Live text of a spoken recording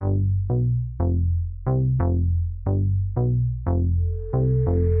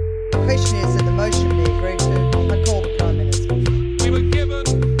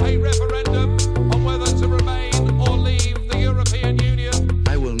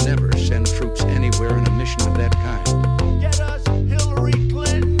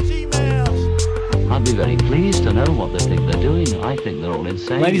know what they think they're doing. I think they're all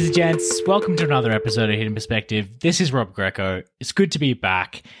insane. Ladies and gents, welcome to another episode of Hidden Perspective. This is Rob Greco. It's good to be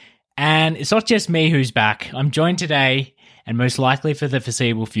back. And it's not just me who's back. I'm joined today, and most likely for the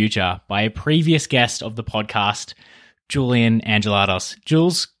foreseeable future, by a previous guest of the podcast, Julian Angelatos.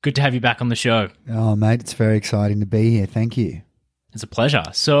 Jules, good to have you back on the show. Oh, mate, it's very exciting to be here. Thank you. It's a pleasure.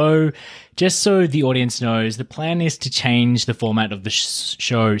 So, just so the audience knows, the plan is to change the format of the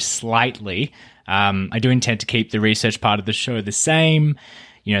show slightly. I do intend to keep the research part of the show the same.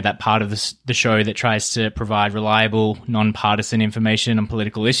 You know, that part of the show that tries to provide reliable, non-partisan information on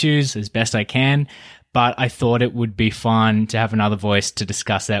political issues as best I can. But I thought it would be fun to have another voice to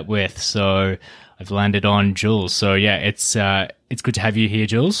discuss that with. So I've landed on Jules. So yeah, it's good to have you here,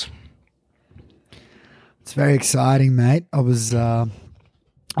 Jules. It's very exciting, mate. I was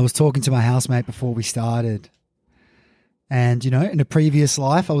talking to my housemate before we started. And, you know, in a previous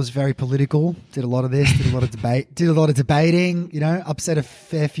life, I was very political, did a lot of this, did a lot of debating, you know, upset a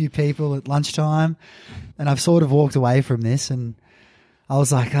fair few people at lunchtime. And I've sort of walked away from this, and I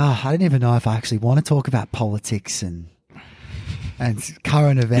was like, I don't even know if I actually want to talk about politics and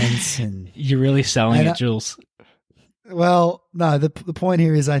current events. And you're really selling it, Jules. Well, no, the point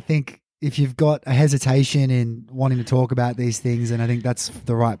here is I think if you've got a hesitation in wanting to talk about these things, then I think that's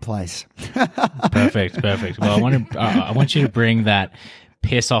the right place. Perfect. Well, I want you to bring that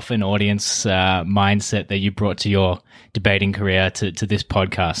piss off an audience mindset that you brought to your debating career to this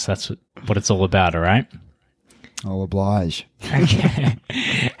podcast. That's what it's all about, all right? I'll oblige. Okay.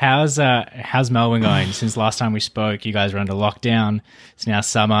 How's Melbourne going? Since last time we spoke, you guys were under lockdown. It's now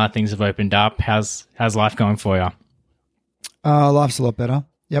summer. Things have opened up. How's life going for you? Life's a lot better.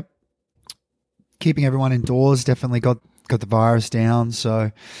 Yep. Keeping everyone indoors definitely got the virus down.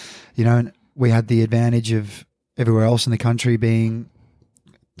 So, you know, we had the advantage of everywhere else in the country being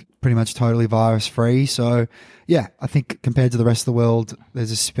pretty much totally virus free. So, yeah, I think compared to the rest of the world, there's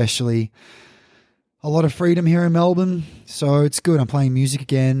especially a lot of freedom here in Melbourne. So it's good. I'm playing music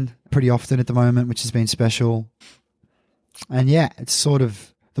again pretty often at the moment, which has been special. And yeah, it's sort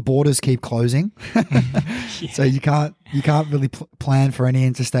of the borders keep closing. Yeah. So you can't really plan for any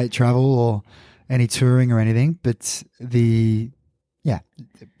interstate travel or any touring or anything, but the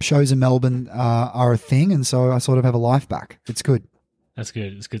shows in Melbourne are a thing, and so I sort of have a life back. It's good. That's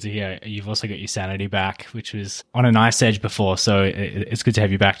good. It's good to hear. You've also got your sanity back, which was on a knife's edge before, so it's good to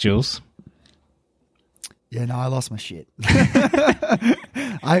have you back, Jules. Yeah, no, I lost my shit. If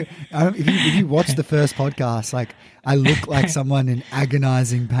you watch the first podcast, like I look like someone in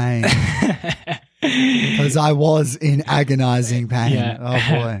agonizing pain. Because I was in agonizing pain. Yeah. Oh,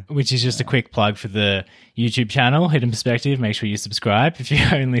 boy. Which is just a quick plug for the YouTube channel, Hidden Perspective. Make sure you subscribe if you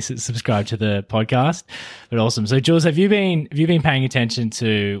only subscribe to the podcast. But awesome. So, Jules, have you been paying attention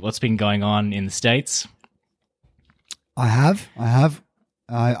to what's been going on in the States? I have.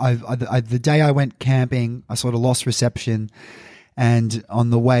 The day I went camping, I sort of lost reception. And on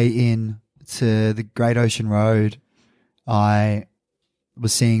the way in to the Great Ocean Road, I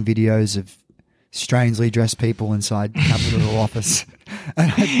was seeing videos of strangely dressed people inside Capitol office. And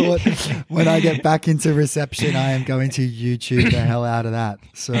I thought, when I get back into reception, I am going to YouTube the hell out of that.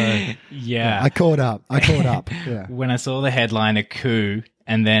 So yeah, I caught up. Yeah. When I saw the headline, a coup,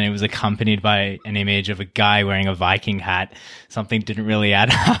 and then it was accompanied by an image of a guy wearing a Viking hat, something didn't really add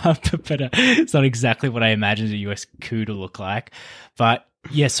up, but it's not exactly what I imagined a US coup to look like. But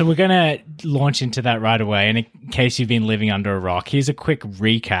yeah, so we're going to launch into that right away. And in case you've been living under a rock, here's a quick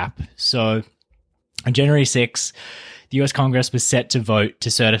recap. So on January 6th, the US Congress was set to vote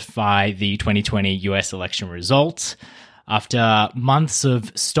to certify the 2020 US election results. After months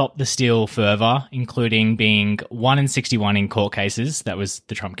of stop the steal fervor, including being 1 in 61 in court cases, that was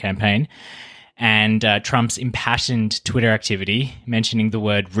the Trump campaign, and Trump's impassioned Twitter activity, mentioning the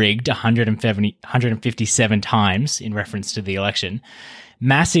word rigged 157 times in reference to the election,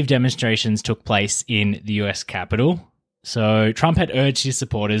 massive demonstrations took place in the US Capitol. So Trump had urged his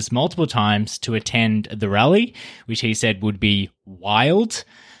supporters multiple times to attend the rally, which he said would be wild.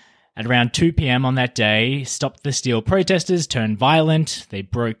 At around 2 p.m. on that day, Stop the Steal protesters turned violent. They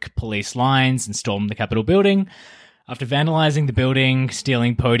broke police lines and stormed the Capitol building. After vandalizing the building,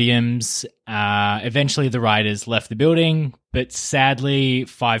 stealing podiums, eventually the rioters left the building, but sadly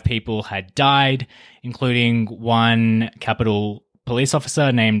 5 people had died, including one Capitol police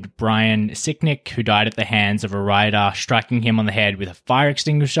officer named Brian Sicknick, who died at the hands of a rioter striking him on the head with a fire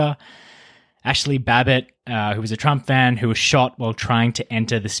extinguisher. Ashley Babbitt, who was a Trump fan, who was shot while trying to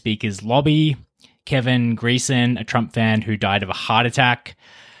enter the speaker's lobby. Kevin Greeson, a Trump fan who died of a heart attack.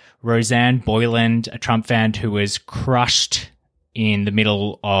 Roseanne Boyland, a Trump fan who was crushed in the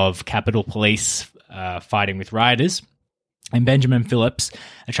middle of Capitol Police fighting with rioters, and Benjamin Phillips,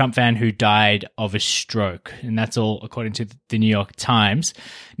 a Trump fan who died of a stroke. And that's all according to the New York Times.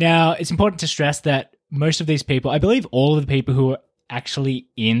 Now, it's important to stress that most of these people, I believe all of the people who were actually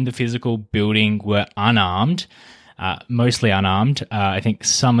in the physical building were unarmed, mostly unarmed. I think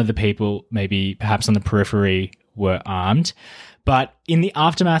some of the people, maybe perhaps on the periphery, were armed. But in the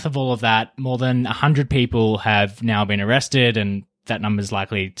aftermath of all of that, more than 100 people have now been arrested, and that number is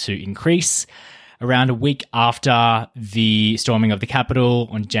likely to increase. Around a week after the storming of the Capitol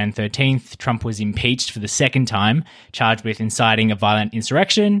on Jan 13th, Trump was impeached for the second time, charged with inciting a violent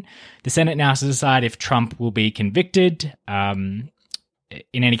insurrection. The Senate now has to decide if Trump will be convicted. In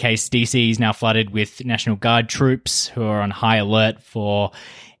any case, DC is now flooded with National Guard troops who are on high alert for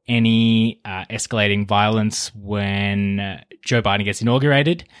any escalating violence when Joe Biden gets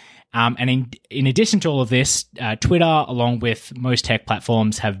inaugurated. And in addition to all of this, Twitter, along with most tech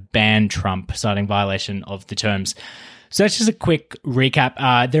platforms, have banned Trump, citing violation of the terms. So that's just a quick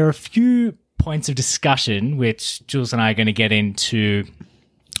recap. There are a few points of discussion which Jules and I are going to get into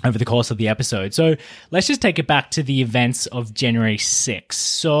over the course of the episode. So let's just take it back to the events of January 6th.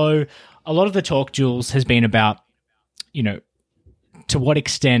 So a lot of the talk, Jules, has been about, to what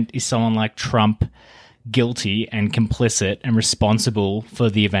extent is someone like Trump guilty and complicit and responsible for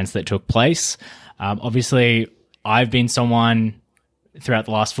the events that took place. Obviously, I've been someone throughout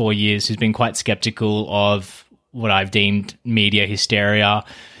the last 4 years who's been quite skeptical of what I've deemed media hysteria.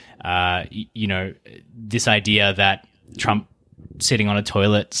 This idea that Trump sitting on a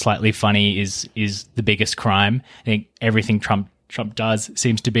toilet slightly funny is the biggest crime. I think everything Trump does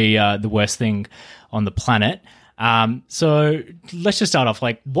seems to be the worst thing on the planet. So let's just start off.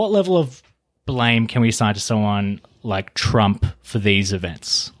 Like, what level of blame can we assign to someone like Trump for these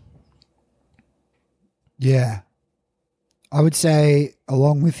events? Yeah. I would say,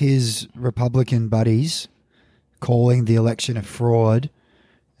 along with his Republican buddies calling the election a fraud,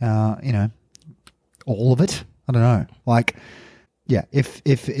 all of it. I don't know. Like, yeah, if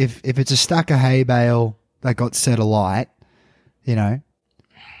it's a stack of hay bale that got set alight, him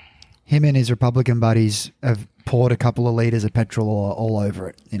and his Republican buddies have poured a couple of litres of petrol all over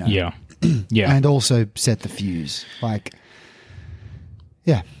it, Yeah. Yeah. And also set the fuse. Like,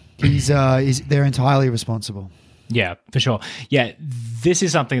 yeah, they're entirely responsible. Yeah, for sure. Yeah, this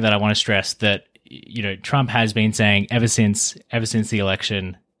is something that I want to stress, that Trump has been saying ever since the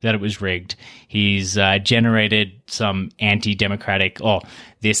election that it was rigged. He's generated some anti-democratic,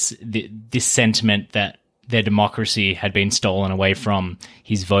 this sentiment that their democracy had been stolen away from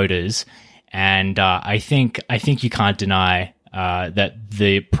his voters, and I think you can't deny that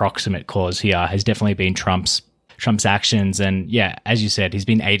the proximate cause here has definitely been Trump's actions. And yeah, as you said, he's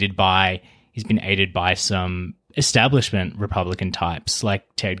been aided by some establishment Republican types like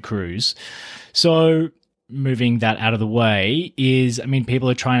Ted Cruz. So moving that out of the way people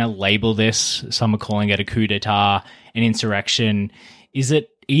are trying to label this. Some are calling it a coup d'etat, an insurrection. Is it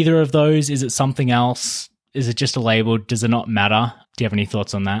either of those? Is it something else? Is it just a label? Does it not matter? Do you have any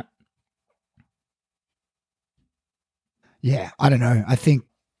thoughts on that? Yeah, I don't know. I think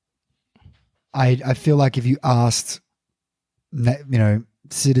I feel like if you asked,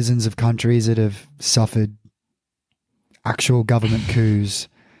 citizens of countries that have suffered actual government coups,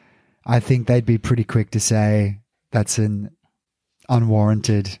 I think they'd be pretty quick to say that's an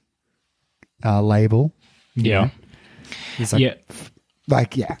unwarranted label. Yeah. It's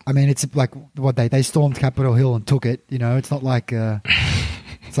like, I mean, it's like what they stormed Capitol Hill and took it. It's not like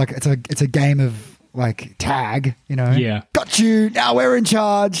it's a game of like tag. Yeah. Got you. Now we're in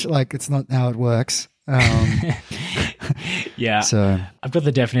charge. Like, it's not how it works. Yeah. So I've got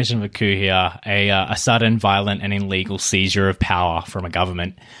the definition of a coup here: a sudden, violent, and illegal seizure of power from a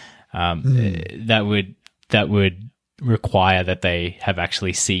government. That would require that they have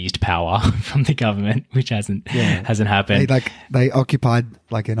actually seized power from the government, which hasn't happened. They occupied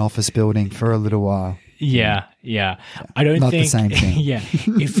like an office building for a little while. Yeah. I don't Not think the same thing. Yeah.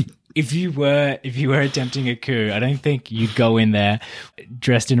 If you were attempting a coup, I don't think you'd go in there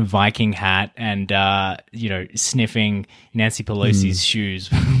dressed in a Viking hat and sniffing Nancy Pelosi's shoes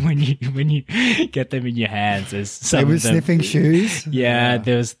when you get them in your hands. They were sniffing shoes. Yeah,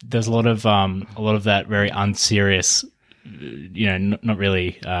 there's a lot of that very unserious, not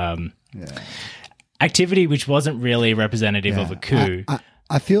really activity, which wasn't really representative of a coup.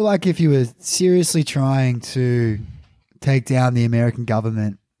 I feel like if you were seriously trying to take down the American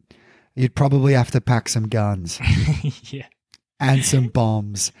government, you'd probably have to pack some guns. Yeah. And some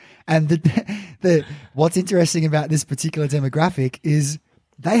bombs. And the what's interesting about this particular demographic is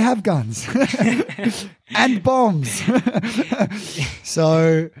they have guns and bombs.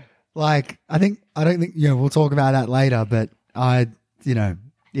 So Like, I don't think, we'll talk about that later, but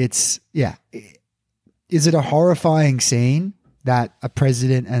it's, yeah. Is it a horrifying scene that a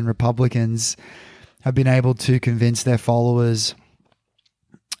president and Republicans have been able to convince their followers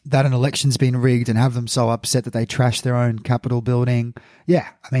that an election's been rigged and have them so upset that they trash their own Capitol building? Yeah.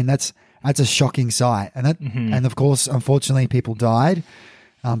 I mean, that's a shocking sight. And and of course, unfortunately, people died,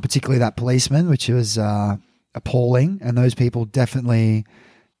 particularly that policeman, which was appalling. And those people definitely,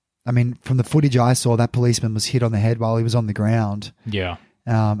 I mean, from the footage I saw, that policeman was hit on the head while he was on the ground. Yeah.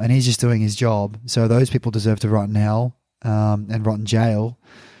 And he's just doing his job. So those people deserve to rot in hell and rot in jail.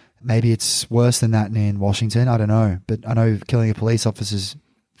 Maybe it's worse than that in Washington. I don't know. But I know killing a police officer is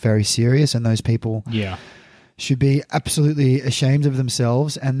very serious, and those people should be absolutely ashamed of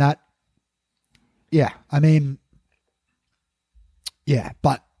themselves. And that, I mean,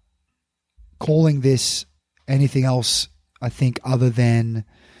 but calling this anything else, I think, other than,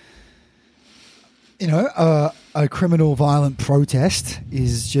 a criminal violent protest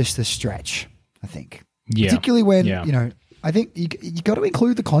is just a stretch, I think. Yeah. Particularly when, I think you got to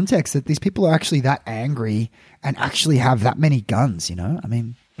include the context that these people are actually that angry and actually have that many guns, I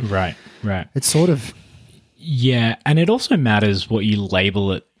mean. Right. It's sort of. Yeah, and it also matters what you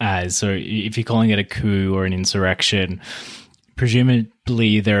label it as. So if you're calling it a coup or an insurrection,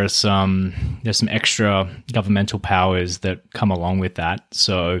 presumably there's some extra governmental powers that come along with that.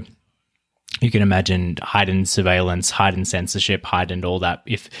 So you can imagine heightened surveillance, heightened censorship, heightened all that.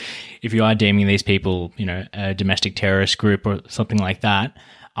 If you are deeming these people, a domestic terrorist group or something like that,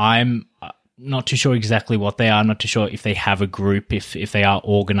 I'm not too sure exactly what they are. Not too sure if they have a group, if they are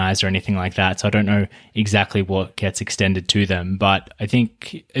organized or anything like that. So I don't know exactly what gets extended to them. But I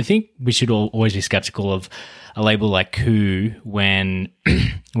think we should always be skeptical of a label like coup when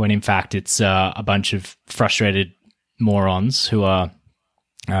in fact it's a bunch of frustrated morons who are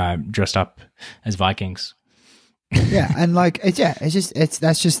dressed up as Vikings. Yeah, and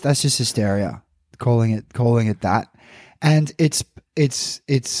that's just hysteria. Calling it that, and it's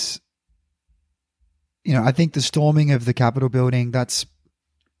I think the storming of the Capitol building, it's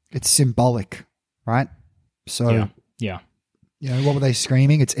symbolic, right? So yeah. What were they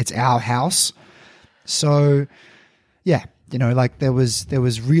screaming? It's our house. So yeah, there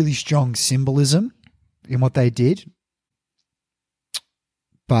was really strong symbolism in what they did.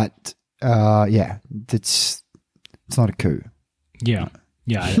 But it's not a coup. Yeah,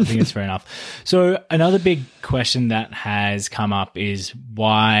 I think it's fair enough. So another big question that has come up is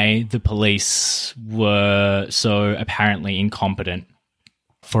why the police were so apparently incompetent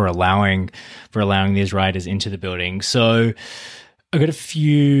for allowing these rioters into the building. So I got a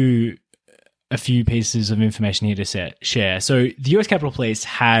few pieces of information here to share. So the US Capitol Police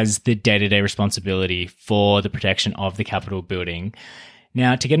has the day-to-day responsibility for the protection of the Capitol building.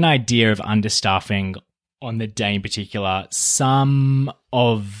 Now, to get an idea of understaffing on the day in particular, some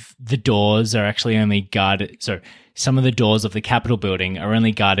of the doors are actually only guarded. So some of the doors of the Capitol building are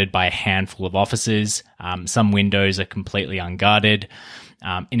only guarded by a handful of officers. Some windows are completely unguarded.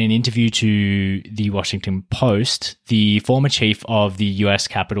 In an interview to the Washington Post, the former chief of the US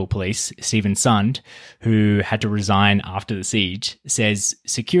Capitol Police, Stephen Sund, who had to resign after the siege, says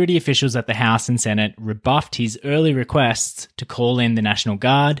security officials at the House and Senate rebuffed his early requests to call in the National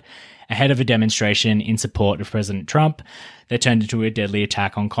Guard ahead of a demonstration in support of President Trump that turned into a deadly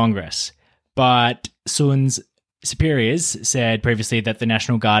attack on Congress. But Sund's superiors said previously that the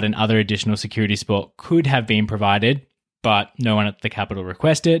National Guard and other additional security support could have been provided, but no one at the Capitol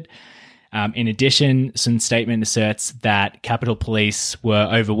requested. In addition, Sund's statement asserts that Capitol Police were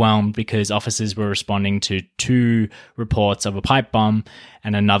overwhelmed because officers were responding to 2 reports of a pipe bomb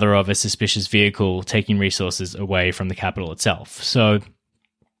and another of a suspicious vehicle taking resources away from the Capitol itself. So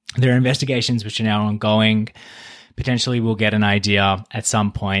there are investigations which are now ongoing. Potentially we'll get an idea at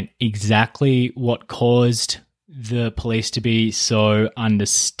some point exactly what caused the police to be so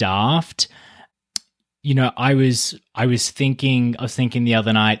understaffed. I was thinking the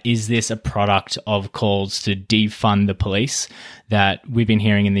other night, is this a product of calls to defund the police that we've been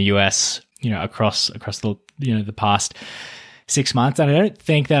hearing in the US, across the, the past 6 months? And I don't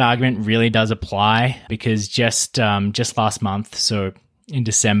think that argument really does apply because just last month, so in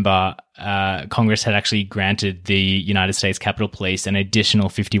December, Congress had actually granted the United States Capitol Police an additional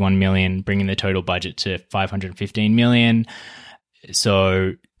 $51 million, bringing the total budget to $515 million.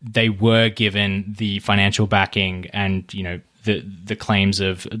 So they were given the financial backing, and the claims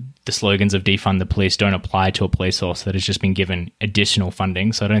of the slogans of defund the police don't apply to a police force that has just been given additional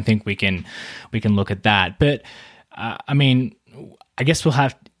funding. So I don't think we can look at that. But I mean, I guess we'll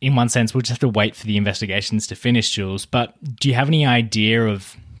just have to wait for the investigations to finish, Jules. But do you have any idea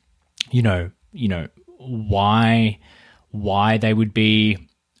of why they would be,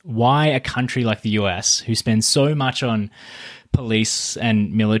 why a country like the US, who spends so much on police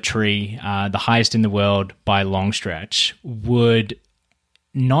and military, the highest in the world by a long stretch, would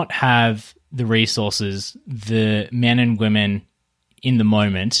not have the resources, the men and women in the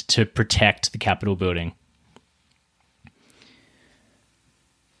moment to protect the Capitol building.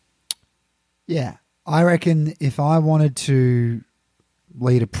 Yeah. I reckon if I wanted to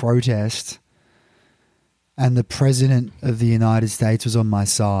lead a protest and the president of the United States was on my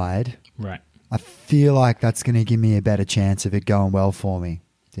side, right, I feel like that's going to give me a better chance of it going well for me,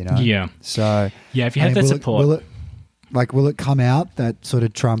 you know? Yeah. So, yeah, if you have that support. Will it come out that sort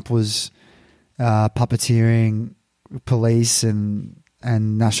of Trump was puppeteering police and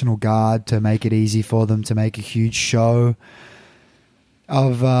National Guard to make it easy for them to make a huge show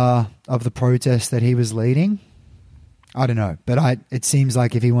of the protest that he was leading? I don't know, but it seems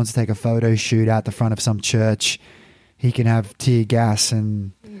like if he wants to take a photo shoot out the front of some church, he can have tear gas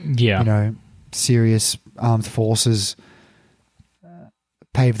and serious armed forces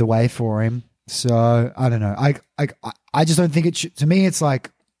pave the way for him. So I don't know. I just don't think it should. To me, it's like,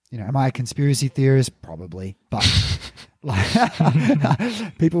 am I a conspiracy theorist? Probably, but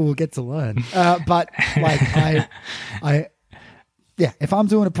like people will get to learn. But like yeah, if I'm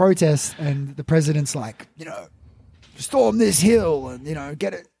doing a protest and the president's like, storm this hill and,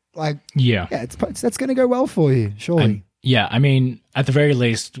 get it, like, that's going to go well for you, surely. I mean, at the very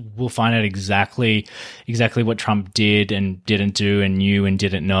least, we'll find out exactly what Trump did and didn't do and knew and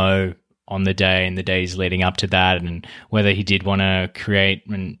didn't know on the day and the days leading up to that, and whether he did want to create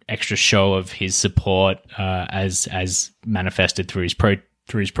an extra show of his support as manifested through his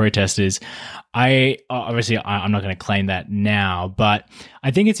protesters. I'm not going to claim that now, but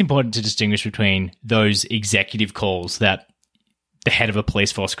I think it's important to distinguish between those executive calls that the head of a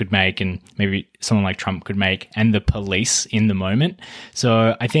police force could make and maybe someone like Trump could make, and the police in the moment.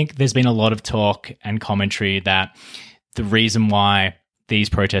 So I think there's been a lot of talk and commentary that the reason why these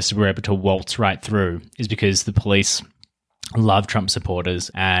protesters were able to waltz right through is because the police love Trump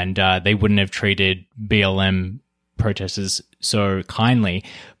supporters and they wouldn't have treated BLM protesters so kindly.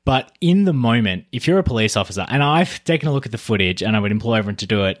 But in the moment, if you're a police officer, and I've taken a look at the footage and I would implore everyone to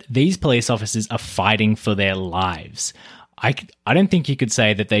do it, these police officers are fighting for their lives. I don't think you could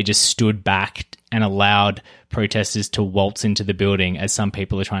say that they just stood back and allowed protesters to waltz into the building, as some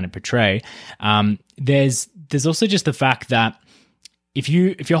people are trying to portray. There's also just the fact that if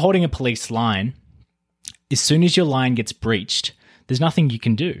you're holding a police line, as soon as your line gets breached, there's nothing you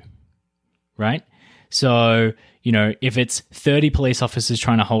can do, right? So, if it's 30 police officers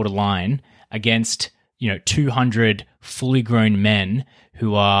trying to hold a line against, 200 fully grown men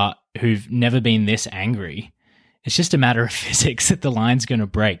who've never been this angry, it's just a matter of physics that the line's going to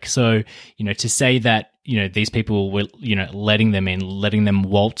break. So, to say that, these people were, letting them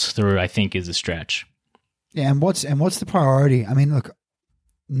waltz through, I think is a stretch. Yeah. And what's the priority? I mean, look,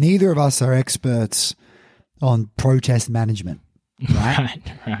 neither of us are experts on protest management, right?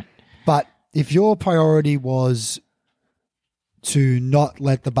 Right. But if your priority was to not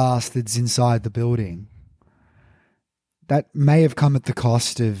let the bastards inside the building, that may have come at the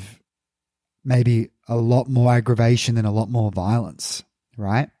cost of maybe a lot more aggravation and a lot more violence,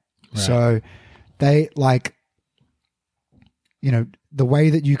 right? So they the way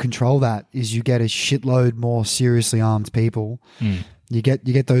that you control that is you get a shitload more seriously armed people. You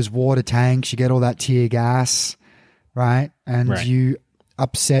get those water tanks, you get all that tear gas, right? And you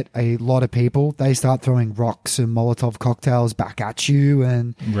upset a lot of people. They start throwing rocks and Molotov cocktails back at you,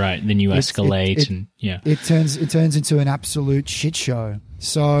 and then you escalate, it turns into an absolute shit show.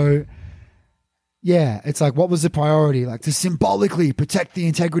 So yeah, it's like, what was the priority? Like, to symbolically protect the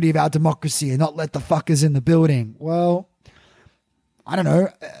integrity of our democracy and not let the fuckers in the building. Well, I don't know.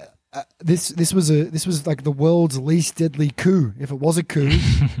 This was like the world's least deadly coup. If it was a coup,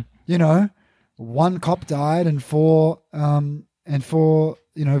 one cop died and four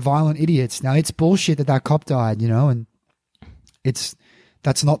violent idiots. Now, it's bullshit that cop died, and that's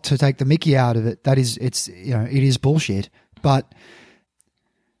not to take the mickey out of it. It is bullshit, but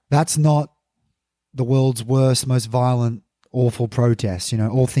that's not the world's worst, most violent, awful protest.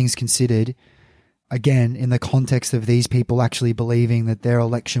 All things considered, again, in the context of these people actually believing that their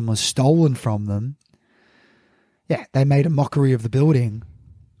election was stolen from them, yeah, they made a mockery of the building,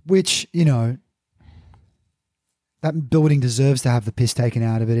 which, that building deserves to have the piss taken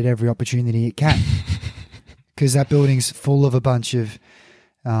out of it at every opportunity it can, because that building's full of a bunch of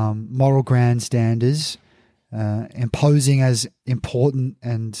moral grandstanders, imposing as important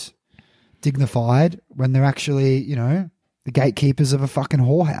and dignified when they're actually, the gatekeepers of a fucking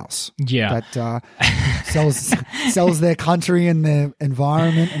whorehouse. Yeah. That sells their country and their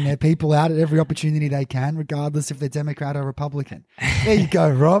environment and their people out at every opportunity they can, regardless if they're Democrat or Republican. There you go,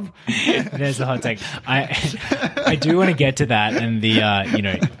 Rob. There's the hot take. I do want to get to that and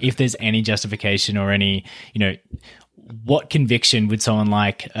the if there's any justification or any what conviction would someone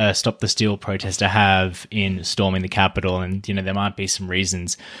like a Stop the Steal protester have in storming the Capitol? And, there might be some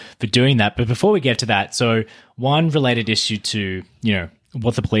reasons for doing that. But before we get to that, so one related issue to,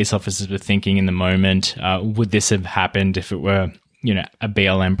 what the police officers were thinking in the moment, would this have happened if it were, a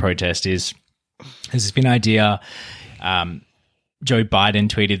BLM protest there's been an idea, Joe Biden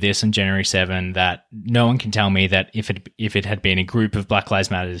tweeted this on January 7 that no one can tell me that if it had been a group of Black Lives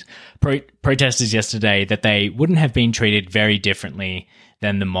Matter protesters yesterday, that they wouldn't have been treated very differently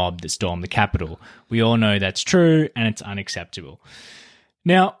than the mob that stormed the Capitol. We all know that's true and it's unacceptable.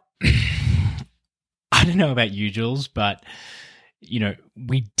 Now, I don't know about you, Jules, but,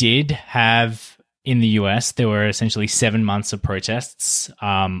 we did have in the US, there were essentially 7 months of protests.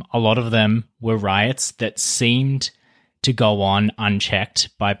 A lot of them were riots that seemed to go on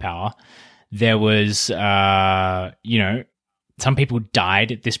unchecked by power. There was, some people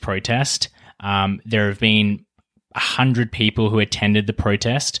died at this protest. There have been 100 people who attended the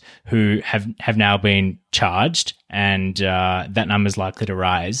protest who have now been charged, and that number is likely to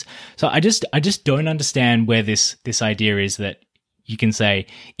rise. So I just don't understand where this idea is that you can say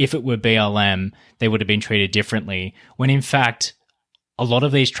if it were BLM, they would have been treated differently, when in fact a lot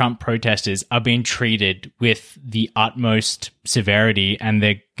of these Trump protesters are being treated with the utmost severity and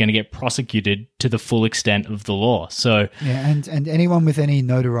they're going to get prosecuted to the full extent of the law. So yeah, and anyone with any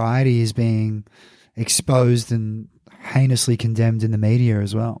notoriety is being exposed and heinously condemned in the media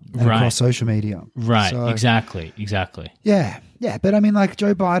as well, and across social media. Right, so, exactly. Yeah, but I mean, like,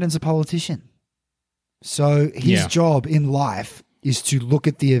 Joe Biden's a politician. So his job in life is to look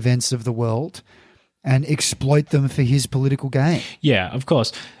at the events of the world and exploit them for his political gain. Yeah, of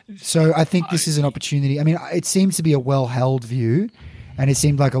course. So I think this is an opportunity. I mean, it seems to be a well-held view, and it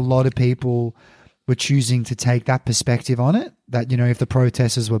seemed like a lot of people were choosing to take that perspective on it, that, if the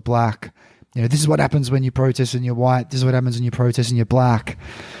protesters were black, this is what happens when you protest and you're white, this is what happens when you protest and you're black.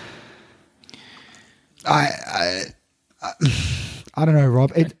 I don't know,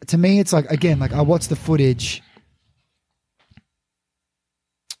 Rob. To me, it's like, again, like I watch the footage.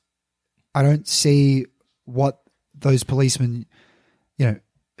 I don't see what those policemen,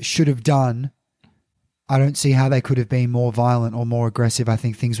 should have done. I don't see how they could have been more violent or more aggressive. I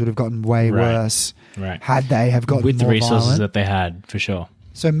think things would have gotten way worse had they have gotten with the more resources violent. that they had, for sure.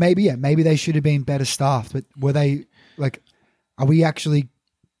 So maybe they should have been better staffed. But were they like? Are we actually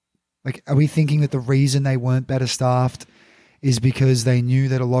like? Are we thinking that the reason they weren't better staffed is because they knew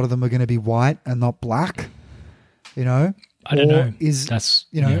that a lot of them were going to be white and not black? I don't know. That's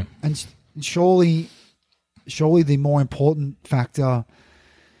and surely the more important factor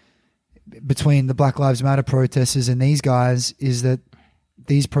between the Black Lives Matter protesters and these guys is that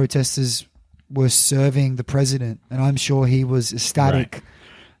these protesters were serving the president, and I'm sure he was ecstatic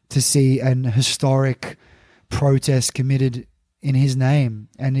to see an historic protest committed in his name.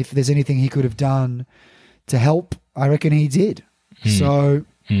 And if there's anything he could have done to help, I reckon he did. So,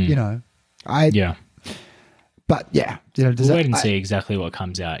 But yeah, we'll wait and see exactly what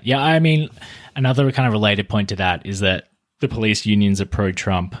comes out. Yeah, I mean, another kind of related point to that is that the police unions are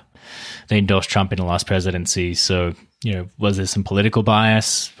pro-Trump. They endorsed Trump in the last presidency. So, was there some political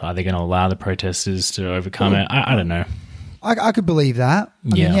bias? Are they going to allow the protesters to overcome it? I don't know. I could believe that.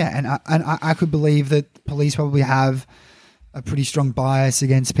 I mean, and I could believe that police probably have a pretty strong bias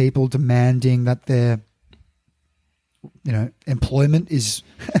against people demanding that their employment is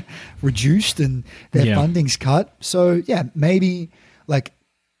reduced and their funding's cut. So yeah, maybe like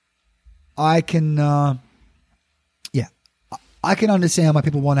I can, I can understand why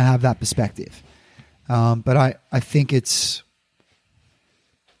people want to have that perspective. But I think to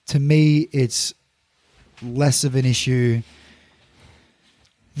me, it's less of an issue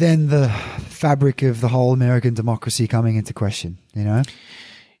than the fabric of the whole American democracy coming into question,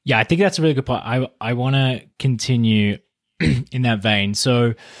 Yeah, I think that's a really good point. I want to continue in that vein.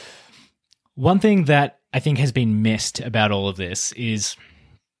 So one thing that I think has been missed about all of this is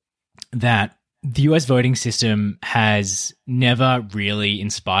that the US voting system has never really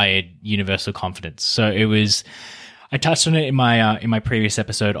inspired universal confidence. So I touched on it in my previous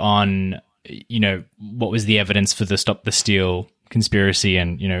episode on, what was the evidence for the Stop the Steal conspiracy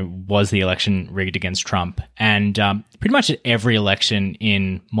and, was the election rigged against Trump? And pretty much at every election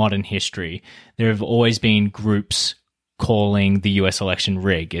in modern history, there have always been groups calling the US election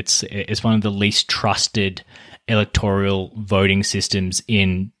rigged. It's one of the least trusted electoral voting systems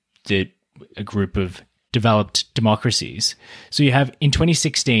in a group of developed democracies. So you have, in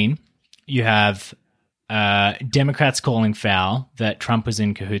 2016, you have Democrats calling foul that Trump was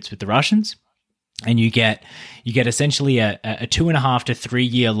in cahoots with the Russians. And you get essentially a 2.5 to 3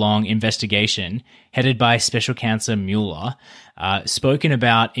 year long investigation headed by Special Counsel Mueller, spoken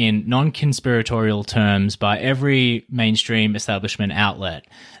about in non-conspiratorial terms by every mainstream establishment outlet,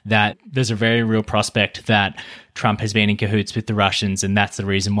 that there's a very real prospect that Trump has been in cahoots with the Russians, and that's the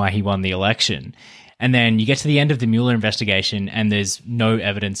reason why he won the election. And then you get to the end of the Mueller investigation, and there's no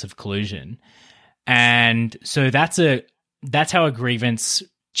evidence of collusion. And so that's how a grievance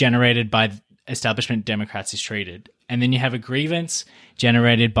generated by establishment Democrats is treated. And then you have a grievance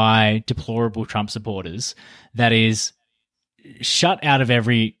generated by deplorable Trump supporters that is shut out of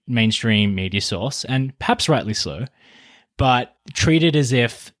every mainstream media source, and perhaps rightly so, but treated as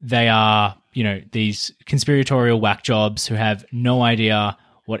if they are, these conspiratorial whack jobs who have no idea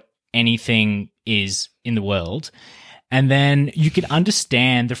what anything is in the world. And then you can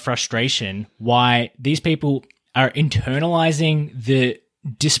understand the frustration why these people are internalizing the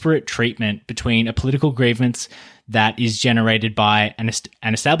disparate treatment between a political grievance that is generated by an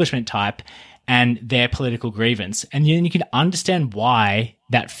establishment type and their political grievance. And then you can understand why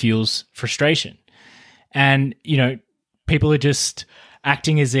that fuels frustration. And, people are just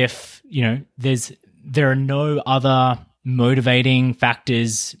acting as if, there are no other motivating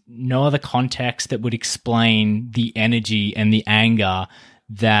factors, no other context that would explain the energy and the anger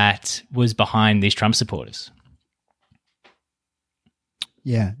that was behind these Trump supporters.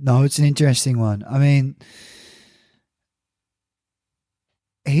 Yeah, no, it's an interesting one. I mean,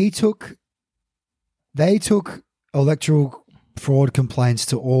 they took electoral fraud complaints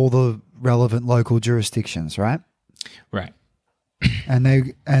to all the relevant local jurisdictions, right? Right. And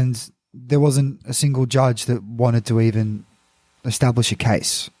there wasn't a single judge that wanted to even establish a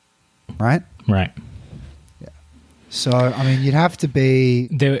case, right? Right. Yeah. So, I mean, you'd have to be...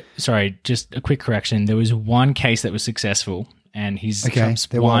 Just a quick correction. There was one case that was successful, and Trump's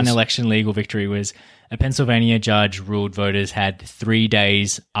one election legal victory was a Pennsylvania judge ruled voters had 3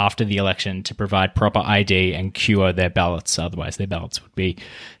 days after the election to provide proper ID and cure their ballots. Otherwise, their ballots would be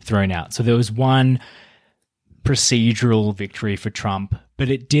thrown out. So there was one procedural victory for Trump, but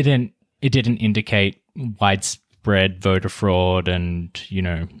it didn't indicate widespread voter fraud and,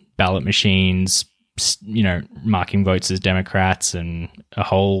 ballot machines, marking votes as Democrats and a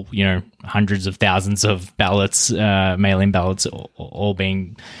whole, hundreds of thousands of ballots, mail-in ballots, all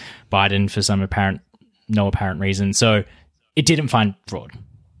being Biden for no apparent reason. So it didn't find fraud.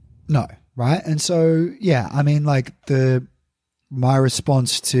 No, right? And so, yeah, I mean, like my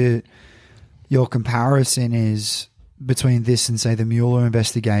response to your comparison is between this and, say, the Mueller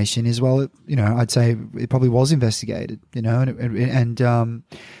investigation is, well, I'd say it probably was investigated, and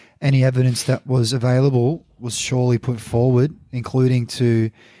any evidence that was available was surely put forward, including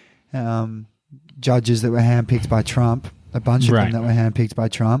to judges that were handpicked by Trump, a bunch of them that were handpicked by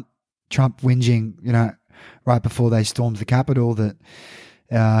Trump. Trump whinging, right before they stormed the Capitol that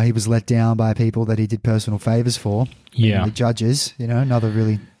he was let down by people that he did personal favors for. Yeah. The judges, another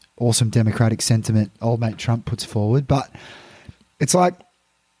really awesome democratic sentiment old mate Trump puts forward. But it's like,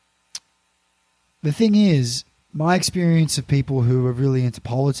 the thing is, my experience of people who are really into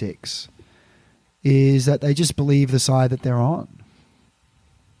politics is that they just believe the side that they're on.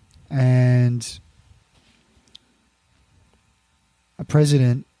 And a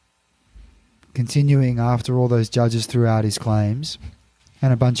president continuing after all those judges threw out his claims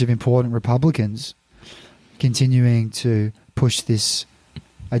and a bunch of important Republicans continuing to push this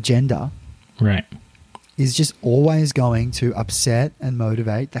agenda, right, is just always going to upset and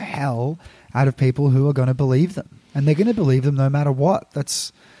motivate the hell out of people who are going to believe them, and they're going to believe them no matter what.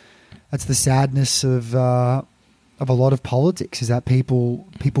 That's the sadness of a lot of politics, is that people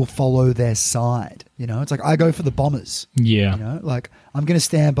follow their side. It's like, I go for the Bombers. Yeah, like I'm going to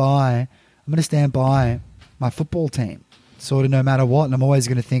stand by my football team, sort of no matter what, and I'm always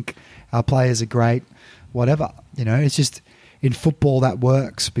going to think our players are great, whatever. It's just, in football that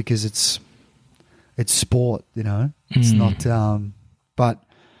works because it's sport. It's not. But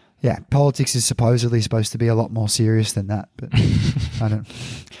yeah, politics is supposedly supposed to be a lot more serious than that. But I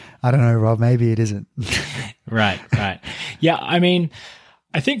don't know, Rob. Maybe it isn't. Right. Yeah, I mean,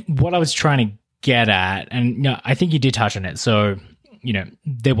 I think what I was trying to get at, and I think you did touch on it. So,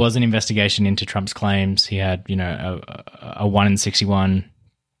 there was an investigation into Trump's claims. He had, a 1 in 61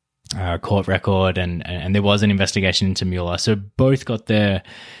 court record, and there was an investigation into Mueller. So both got their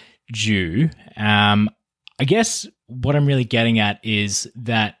due. I guess what I'm really getting at is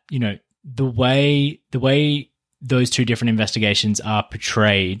that, the way those two different investigations are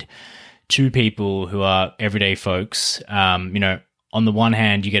portrayed to people who are everyday folks. On the one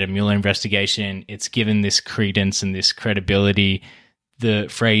hand, you get a Mueller investigation. It's given this credence and this credibility. The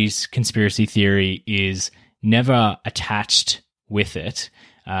phrase conspiracy theory is never attached with it.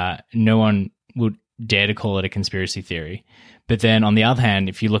 No one would dare to call it a conspiracy theory. But then on the other hand,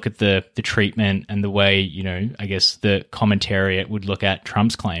 if you look at the treatment and the way, I guess the commentariat would look at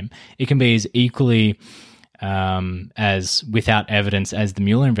Trump's claim, it can be as equally as without evidence as the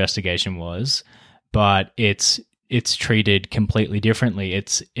Mueller investigation was, but it's treated completely differently.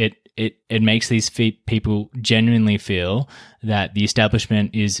 It makes these people genuinely feel that the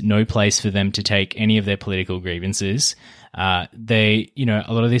establishment is no place for them to take any of their political grievances. A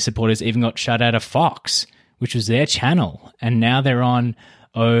lot of these supporters even got shut out of Fox, which was their channel, and now they're on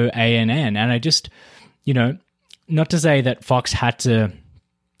OANN. And I just, not to say that Fox had to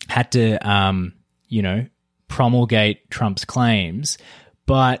promulgate Trump's claims,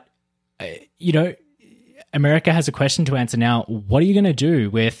 but America has a question to answer now. What are you going to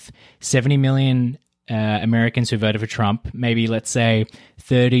do with 70 million Americans who voted for Trump? Maybe, let's say,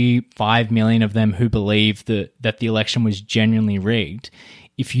 35 million of them who believe that the election was genuinely rigged.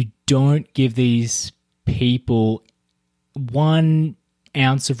 If you don't give these people 1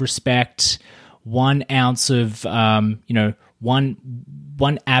 ounce of respect, 1 ounce of,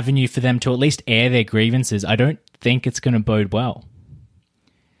 one avenue for them to at least air their grievances, I don't think it's going to bode well.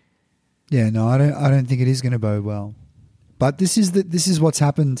 Yeah, no, I don't think it is going to bode well. But this is what's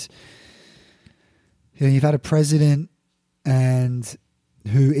happened. You've had a president, and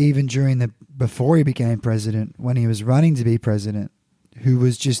who even before he became president, when he was running to be president, who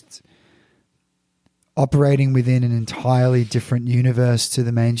was just operating within an entirely different universe to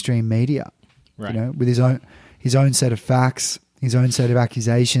the mainstream media. Right. With his own set of facts, his own set of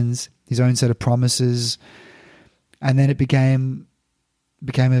accusations, his own set of promises, and then it became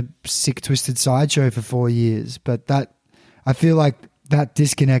a sick, twisted sideshow for 4 years. But I feel like that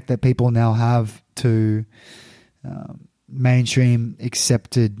disconnect that people now have to mainstream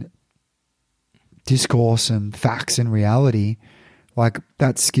accepted discourse and facts and reality, like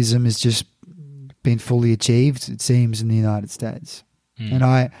that schism has just been fully achieved, it seems, in the United States.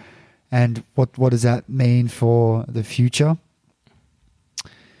 And what does that mean for the future?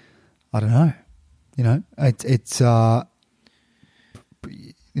 I don't know. It's the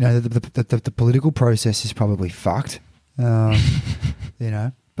political process is probably fucked. But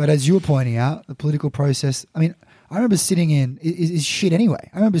as you were pointing out, the political process, I mean, I remember sitting in is shit anyway.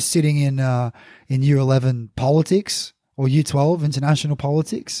 I remember sitting in year 11 politics or year 12 international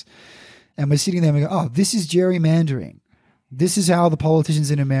politics, and we're sitting there and we go, oh, this is gerrymandering. This is how the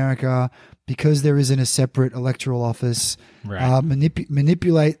politicians in America, because there isn't a separate electoral office, right,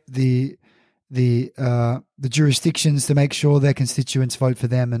 manipulate the jurisdictions to make sure their constituents vote for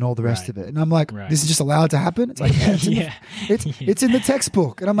them and all the rest of it. And I'm like, this is just allowed to happen? It's like, it's in the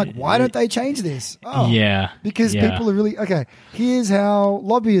textbook. And I'm like, why don't they change this? Oh, because people are really, okay, here's how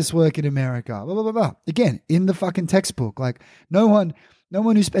lobbyists work in America, blah, blah, blah, blah. Again, in the fucking textbook. Like no one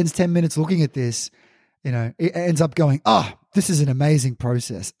who spends 10 minutes looking at this, it ends up going, oh, this is an amazing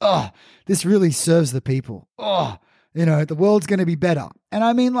process. Oh, this really serves the people. Oh, the world's going to be better. And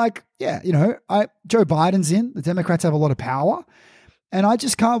I mean, like, Joe Biden's in, the Democrats have a lot of power, and I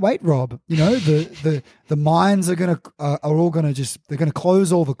just can't wait, Rob. The mines are all going to they're going to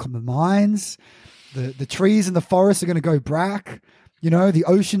close all the mines. The trees and the forests are going to go back. The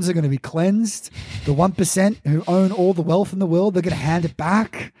oceans are going to be cleansed. The 1% who own all the wealth in the world, they're going to hand it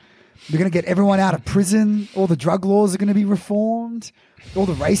back. They're going to get everyone out of prison. All the drug laws are going to be reformed. All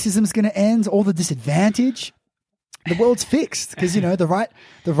the racism is going to end. All the disadvantage. The world's fixed because, the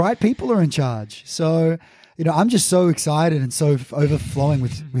right people are in charge. So, I'm just so excited and so overflowing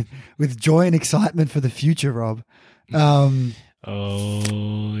with joy and excitement for the future, Rob. Oh,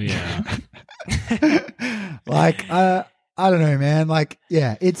 yeah. Like, I don't know, man. Like,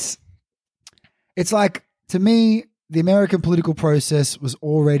 yeah, it's like, to me, the American political process was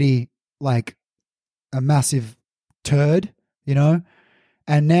already like a massive turd, and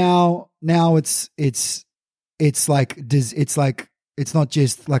now it's not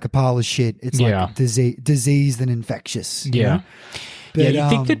just like a pile of shit. It's like diseased and infectious. Yeah. But, you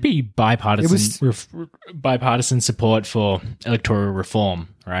think there'd be bipartisan support for electoral reform,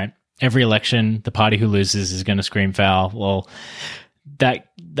 right? Every election, the party who loses is going to scream foul. Well,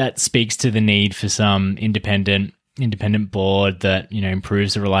 that speaks to the need for some independent board that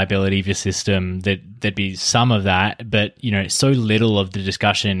improves the reliability of your system. That there'd be some of that, but so little of the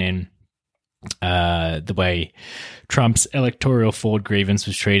discussion in the way Trump's electoral fraud grievance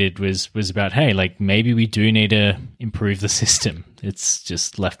was treated was about, hey, like maybe we do need to improve the system. It's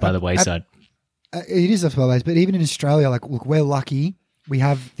just left by the wayside. It is left by the wayside, but even in Australia, like, look, we're lucky. We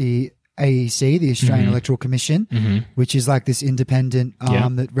have the AEC, the Australian Electoral Commission, which is like this independent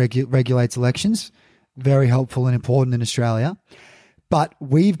arm that regulates elections. Very helpful and important in Australia. But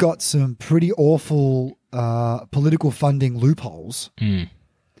we've got some pretty awful political funding loopholes.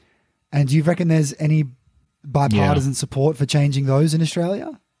 And do you reckon there's any bipartisan support for changing those in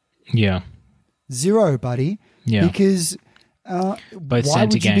Australia? Yeah. Zero, buddy. Yeah. Because both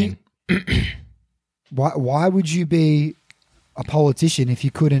stand to gain. Why would you be a politician if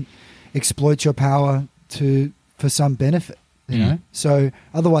you couldn't exploit your power for some benefit? You know? So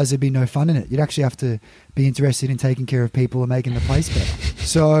otherwise there'd be no fun in it. You'd actually have to be interested in taking care of people and making the place better.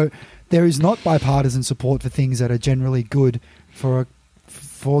 So there is not bipartisan support for things that are generally good for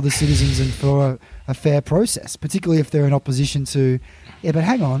the citizens and for a fair process, particularly if they're in opposition to, but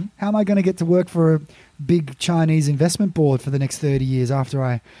hang on, how am I going to get to work for a big Chinese investment board for the next 30 years after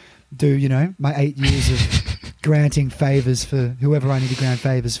I do, my 8 years of granting favors for whoever I need to grant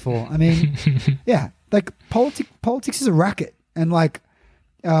favors for? I mean, yeah, like politics is a racket. And like,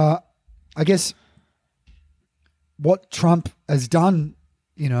 I guess what Trump has done,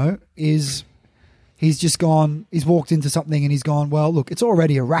 is he's walked into something and he's gone, well, look, it's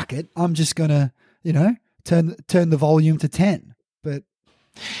already a racket. I'm just going to, turn the volume to 10. But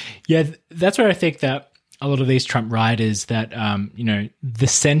yeah, that's where I think that a lot of these Trump riders that, the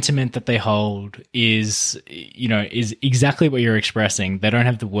sentiment that they hold is exactly what you're expressing. They don't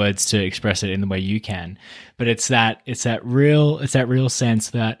have the words to express it in the way you can, but it's that real sense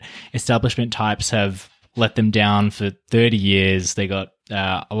that establishment types have let them down for 30 years. They got,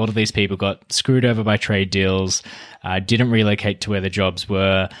 a lot of these people got screwed over by trade deals, didn't relocate to where the jobs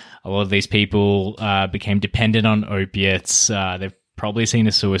were. A lot of these people became dependent on opiates. They've probably seen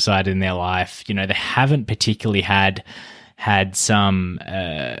a suicide in their life. They haven't particularly had some,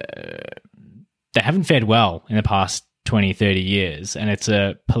 they haven't fared well in the past 20, 30 years. And it's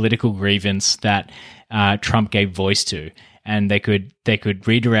a political grievance that Trump gave voice to. And they could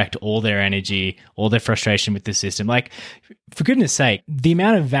redirect all their energy, all their frustration with the system. Like, for goodness sake, the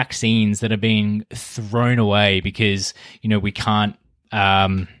amount of vaccines that are being thrown away because, we can't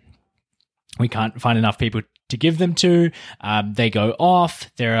find enough people to give them to. They go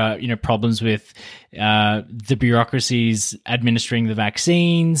off. There are, problems with the bureaucracies administering the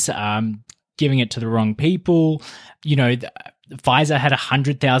vaccines, giving it to the wrong people. Pfizer had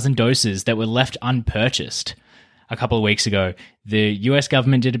 100,000 doses that were left unpurchased a couple of weeks ago. The US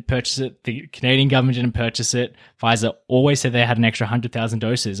government didn't purchase it. The Canadian government didn't purchase it. Pfizer always said they had an extra 100,000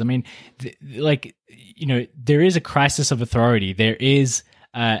 doses. I mean, there is a crisis of authority. There is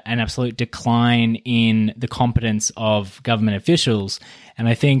an absolute decline in the competence of government officials. And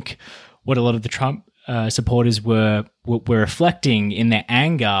I think what a lot of the Trump supporters were reflecting in their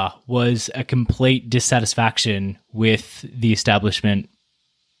anger was a complete dissatisfaction with the establishment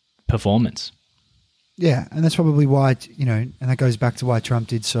performance. Yeah, and that's probably why, and that goes back to why Trump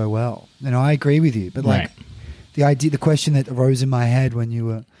did so well. And I agree with you. But like the question that arose in my head when you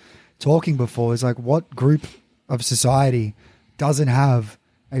were talking before is like, what group of society doesn't have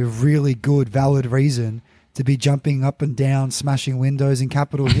a really good, valid reason to be jumping up and down, smashing windows in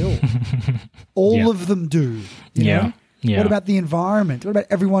Capitol Hill? All of them do. You know? Yeah. What about the environment? What about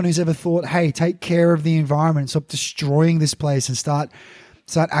everyone who's ever thought, hey, take care of the environment, stop destroying this place and start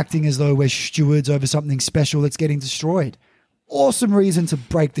acting as though we're stewards over something special that's getting destroyed? Awesome reason to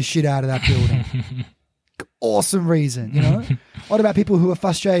break the shit out of that building. Awesome reason, What about people who are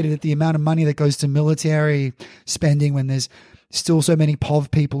frustrated at the amount of money that goes to military spending when there's still so many POV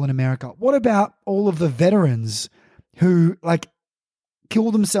people in America? What about all of the veterans who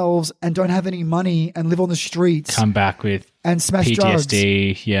kill themselves and don't have any money and live on the streets, come back with and smash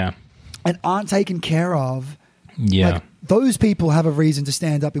PTSD, drugs, and aren't taken care of? Yeah. Those people have a reason to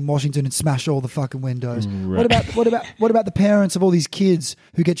stand up in Washington and smash all the fucking windows. Right. What about the parents of all these kids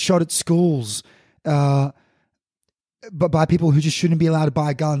who get shot at schools, but by people who just shouldn't be allowed to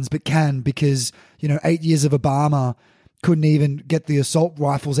buy guns but can because 8 years of Obama couldn't even get the assault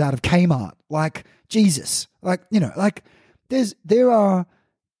rifles out of Kmart? Like, Jesus, there are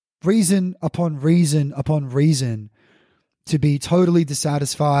reason upon reason upon reason to be totally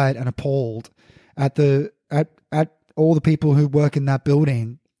dissatisfied and appalled at all the people who work in that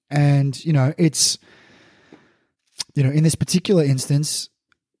building. And, it's, in this particular instance,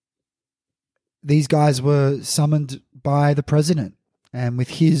 these guys were summoned by the president, and with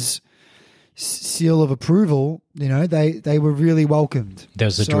his seal of approval, they were really welcomed. There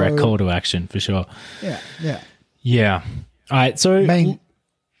was a direct call to action for sure. Yeah. Yeah. All right. So,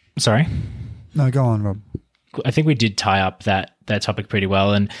 sorry. No, go on, Rob. I think we did tie up that topic pretty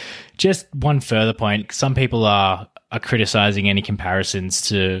well. And just one further point, some people are criticizing any comparisons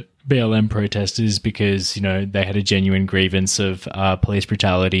to BLM protesters because, they had a genuine grievance of police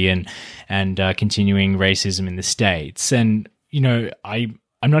brutality and continuing racism in the States. And,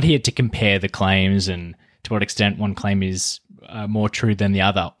 I'm not here to compare the claims and to what extent one claim is more true than the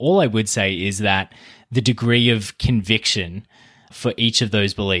other. All I would say is that the degree of conviction for each of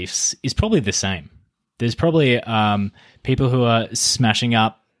those beliefs is probably the same. There's probably people who are smashing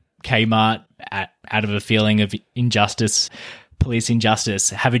up Kmart out of a feeling of injustice, police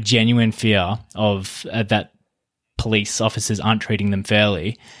injustice, have a genuine fear of that police officers aren't treating them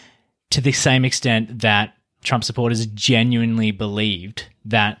fairly, to the same extent that Trump supporters genuinely believed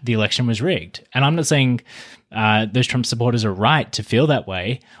that the election was rigged. And I'm not saying those Trump supporters are right to feel that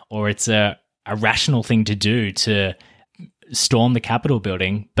way, or it's a rational thing to do to storm the Capitol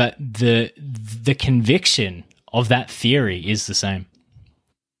building, but the conviction of that theory is the same.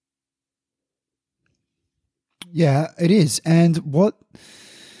 Yeah, it is. And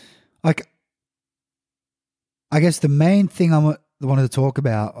I guess the main thing I wanted to talk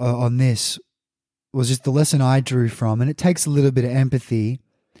about on this was just the lesson I drew from, and it takes a little bit of empathy,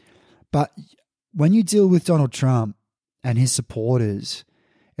 but when you deal with Donald Trump and his supporters,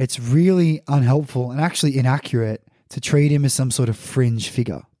 it's really unhelpful and actually inaccurate to treat him as some sort of fringe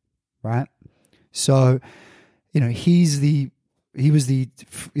figure, right? So, he was the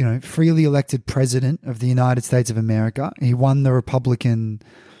freely elected president of the United States of America. He won the Republican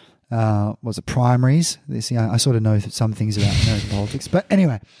primaries. I sort of know some things about American politics, but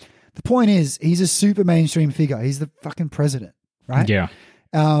anyway, the point is he's a super mainstream figure. He's the fucking president, right? Yeah.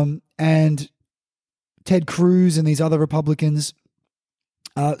 And Ted Cruz and these other Republicans,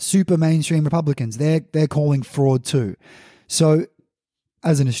 super mainstream Republicans, they're calling fraud too. So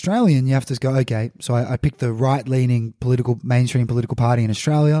as an Australian, you have to go, okay, so I picked the right-leaning mainstream political party in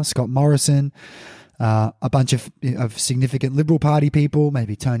Australia, Scott Morrison, a bunch of significant Liberal Party people,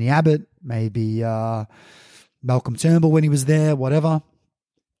 maybe Tony Abbott, maybe Malcolm Turnbull when he was there, whatever.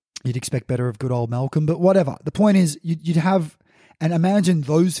 You'd expect better of good old Malcolm, but whatever. The point is, you'd have, and imagine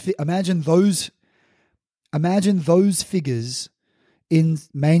those figures in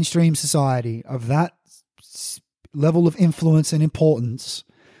mainstream society of that level of influence and importance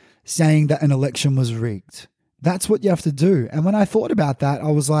saying that an election was rigged. That's what you have to do. And when I thought about that,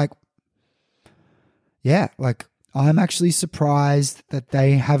 I was like, yeah, like I'm actually surprised that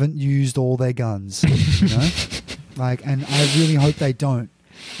they haven't used all their guns, and I really hope they don't.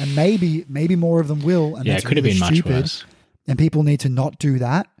 And maybe more of them will. And it could have been much worse. And people need to not do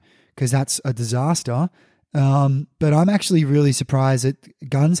that because that's a disaster. But I'm actually really surprised that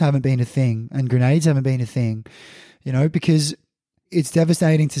guns haven't been a thing and grenades haven't been a thing, because it's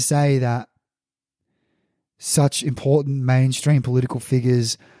devastating to say that such important mainstream political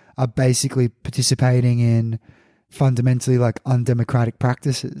figures are basically participating in fundamentally undemocratic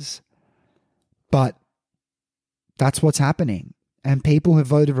practices. But that's what's happening. And people have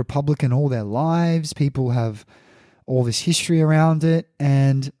voted Republican all their lives. People have all this history around it.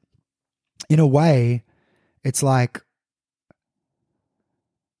 And in a way, it's like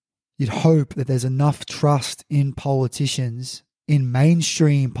you'd hope that there's enough trust in politicians, in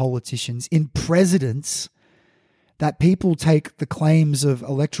mainstream politicians, in presidents, that people take the claims of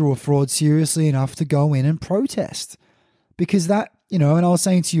electoral fraud seriously enough to go in and protest. Because that, and I was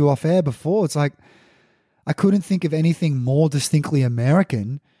saying to you off air before, it's like, I couldn't think of anything more distinctly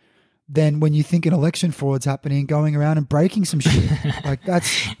American than when you think an election fraud's happening, going around and breaking some shit.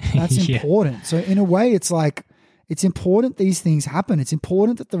 That's Yeah. important. So in a way, it's like, it's important these things happen. It's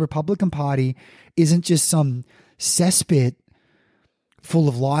important that the Republican Party isn't just some cesspit full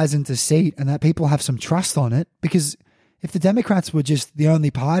of lies and deceit, and that people have some trust on it. Because if the Democrats were just the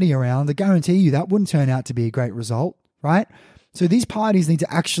only party around, I guarantee you that wouldn't turn out to be a great result, right? So these parties need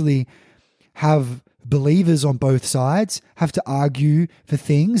to actually have believers on both sides, have to argue for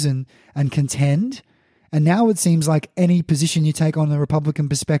things and contend. And now it seems like any position you take on the Republican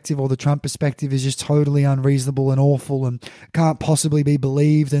perspective or the Trump perspective is just totally unreasonable and awful and can't possibly be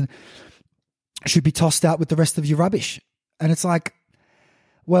believed and should be tossed out with the rest of your rubbish. And it's like,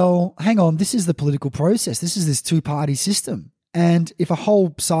 well, hang on, this is the political process. This is this two-party system. And if a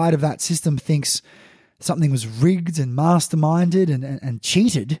whole side of that system thinks something was rigged and masterminded and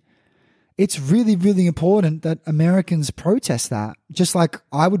cheated, it's really, really important that Americans protest that, just like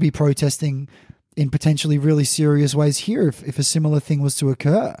I would be protesting in potentially really serious ways here if a similar thing was to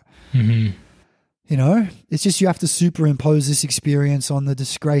occur. Mm-hmm. You know, it's just you have to superimpose this experience on the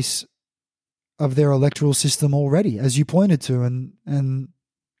disgrace of their electoral system already, as you pointed to, and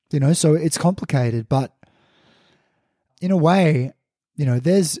you know, so it's complicated. But in a way, you know,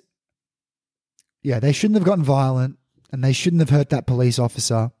 they shouldn't have gotten violent, and they shouldn't have hurt that police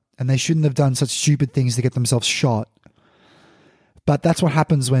officer, and they shouldn't have done such stupid things to get themselves shot. But that's what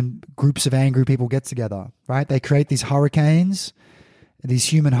happens when groups of angry people get together, right? They create these hurricanes, these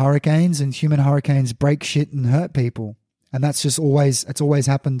human hurricanes, and human hurricanes break shit and hurt people. And it's always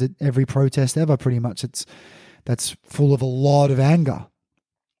happened at every protest ever, pretty much. That's full of a lot of anger.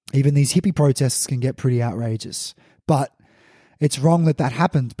 Even these hippie protests can get pretty outrageous. But it's wrong that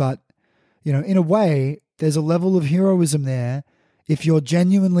happened. But, you know, in a way, there's a level of heroism there. If you're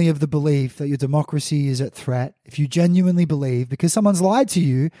genuinely of the belief that your democracy is at threat, if you genuinely believe, because someone's lied to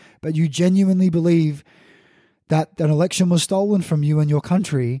you, but you genuinely believe that an election was stolen from you and your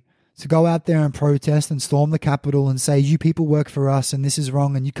country, to go out there and protest and storm the Capitol and say, you people work for us and this is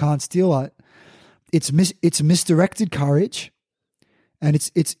wrong and you can't steal it. It's misdirected courage. And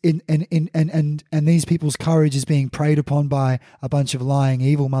and these people's courage is being preyed upon by a bunch of lying,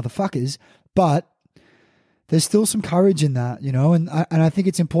 evil motherfuckers. But there's still some courage in that, you know, and I think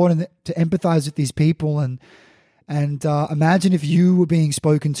it's important to empathize with these people and imagine if you were being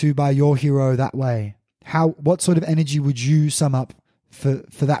spoken to by your hero that way. What sort of energy would you sum up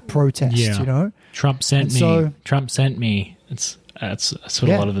for that protest? Yeah. You know, Trump sent me. That's what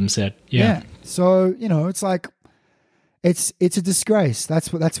a lot of them said. Yeah. So, you know, it's like it's a disgrace.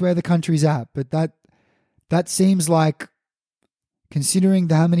 That's where the country's at. But that seems like, considering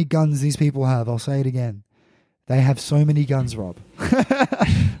how many guns these people have, I'll say it again. They have so many guns, Rob.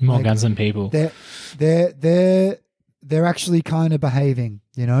 More guns than people. They're actually kind of behaving,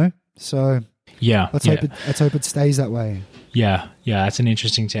 you know? So yeah, let's hope it stays that way. Yeah, that's an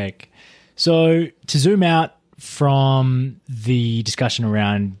interesting take. So to zoom out from the discussion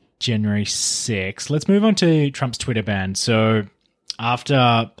around January 6th, let's move on to Trump's Twitter ban. So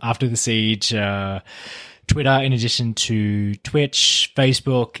after the siege, Twitter, in addition to Twitch,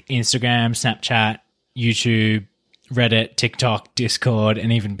 Facebook, Instagram, Snapchat, YouTube, Reddit, TikTok, Discord,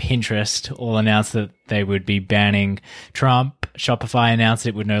 and even Pinterest all announced that they would be banning Trump. Shopify announced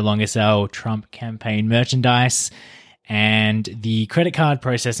it would no longer sell Trump campaign merchandise. And the credit card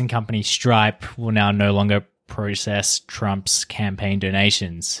processing company Stripe will now no longer process Trump's campaign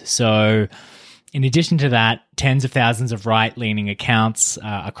donations. So in addition to that, tens of thousands of right-leaning accounts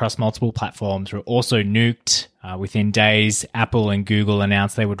across multiple platforms were also nuked. Within days, Apple and Google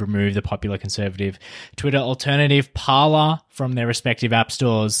announced they would remove the popular conservative Twitter alternative Parler from their respective app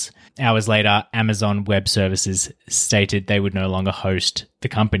stores. Hours later, Amazon Web Services stated they would no longer host the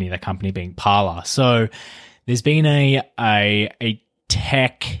company being Parler. So there's been a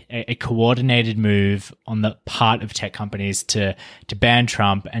coordinated move on the part of tech companies to ban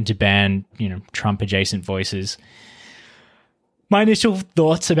Trump and to ban, you know, Trump adjacent voices. My initial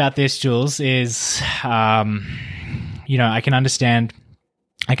thoughts about this, Jules, is, you know, I can understand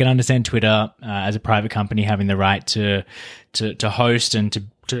Twitter as a private company having the right to host and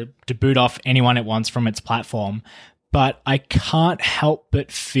to boot off anyone it wants from its platform. But I can't help but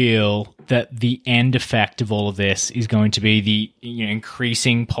feel that the end effect of all of this is going to be the, you know,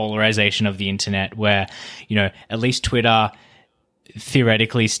 increasing polarization of the internet, where, you know, at least Twitter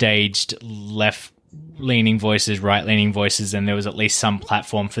theoretically staged left-leaning voices, right-leaning voices, and there was at least some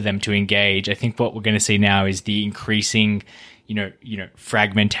platform for them to engage. I think what we're going to see now is the increasing, you know,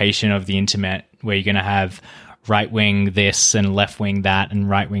 fragmentation of the internet, where you're going to have right-wing this and left-wing that, and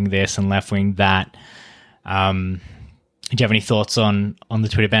right-wing this and left-wing that. Do you have any thoughts on the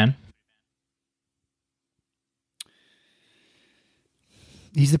Twitter ban?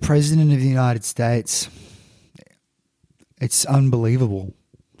 He's the president of the United States. It's unbelievable,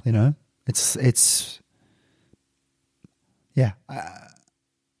 you know. It's yeah.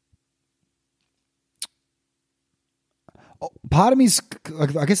 Part of me's,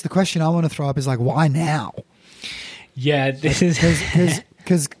 I guess the question I want to throw up is like, why now? Yeah, this is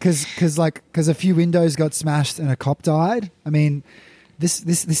because a few windows got smashed and a cop died. I mean, this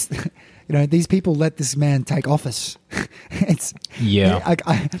you know, these people let this man take office. I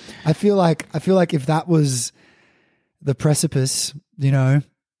feel like if that was the precipice, you know,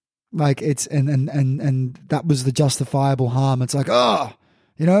 like it's and that was the justifiable harm. It's like, oh,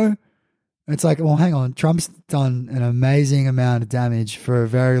 you know, it's like, well, hang on, Trump's done an amazing amount of damage for a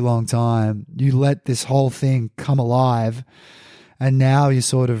very long time. You let this whole thing come alive, and now you're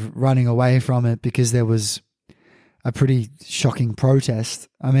sort of running away from it because there was a pretty shocking protest.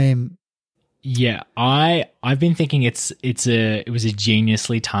 I mean, Yeah, I've been thinking it was a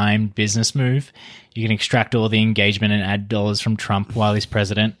geniusly timed business move. You can extract all the engagement and ad dollars from Trump while he's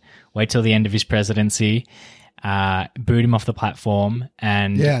president. Wait till the end of his presidency, boot him off the platform,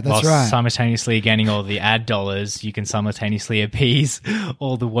 and while simultaneously getting all the ad dollars, you can simultaneously appease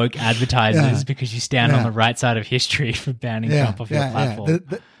all the woke advertisers because you stand on the right side of history for banning Trump off your platform.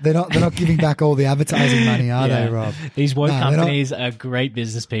 They're not giving back all the advertising money, are they, Rob? These woke companies are great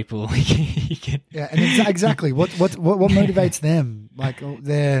business people. And exactly what motivates them? Like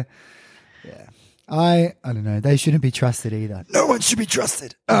they're. Yeah. I don't know. They shouldn't be trusted either. No one should be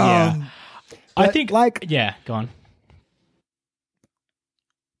trusted. I think go on.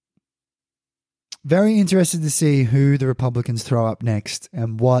 Very interested to see who the Republicans throw up next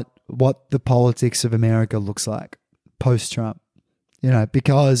and what the politics of America looks like post-Trump.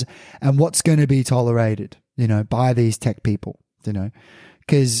 Because what's going to be tolerated, by these tech people,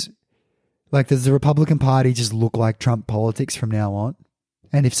 because does the Republican Party just look like Trump politics from now on?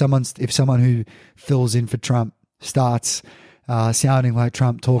 And if someone who fills in for Trump starts sounding like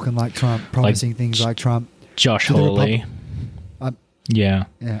Trump, talking like Trump, promising things like Trump, Josh Hawley, do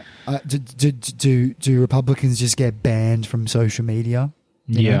Republicans just get banned from social media?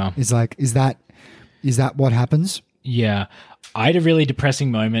 Is that what happens? Yeah. I had a really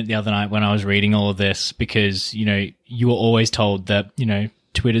depressing moment the other night when I was reading all of this because, you were always told that,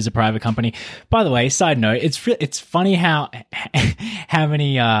 Twitter's a private company. By the way, side note, it's funny how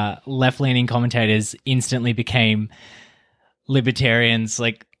many left-leaning commentators instantly became libertarians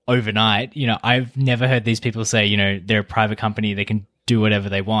like overnight. I've never heard these people say, they're a private company, they can do whatever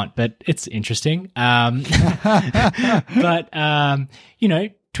they want, but it's interesting. But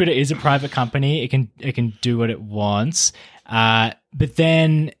Twitter is a private company. It can do what it wants. But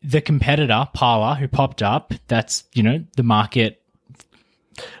then the competitor, Parler, who popped up, that's, the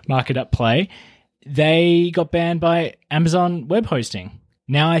market at play, they got banned by Amazon Web Hosting.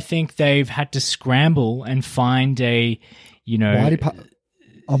 Now I think they've had to scramble and find a,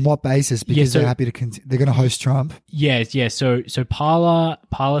 on what basis? Because they're happy to they're going to host Trump. Yeah. So Parler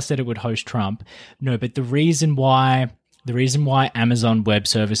said it would host Trump. No, but the reason why Amazon Web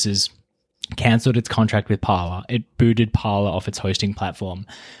Services cancelled its contract with Parler, it booted Parler off its hosting platform,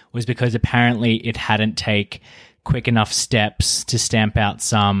 was because apparently it hadn't taken quick enough steps to stamp out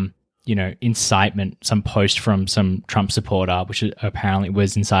some, incitement, some post from some Trump supporter, which apparently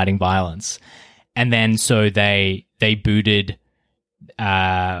was inciting violence. And then so they booted,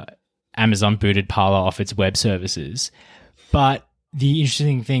 Amazon booted Parler off its web services. But the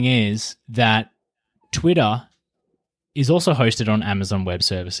interesting thing is that Twitter is also hosted on Amazon Web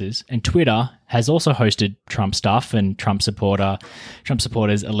Services, and Twitter has also hosted Trump stuff and Trump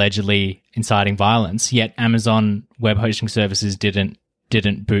supporters allegedly inciting violence. Yet Amazon Web Hosting Services didn't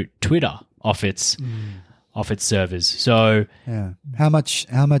boot Twitter off its servers. So how much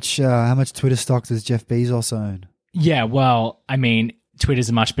Twitter stock does Jeff Bezos own? Yeah, well, I mean, Twitter's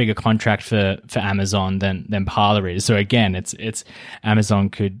a much bigger contract for Amazon than Parler is. So again, it's Amazon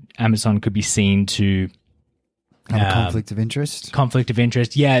could be seen to have a conflict of interest. Conflict of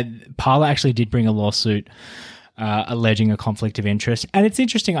interest. Yeah, Parler actually did bring a lawsuit alleging a conflict of interest. And it's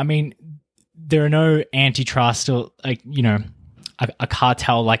interesting. I mean, there are no antitrust or a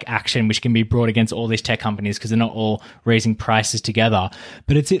cartel-like action which can be brought against all these tech companies because they're not all raising prices together.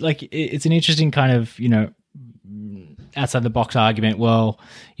 But it's an interesting kind of, outside the box argument. Well,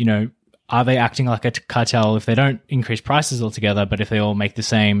 are they acting like a cartel if they don't increase prices altogether, but if they all make the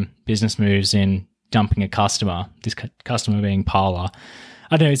same business moves in dumping a customer, this customer being Parler?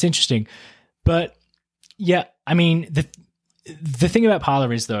 I don't know, it's interesting. But yeah, I mean, the thing about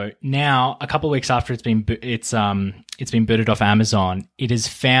Parler is, though, now a couple of weeks after it's been booted off Amazon, it has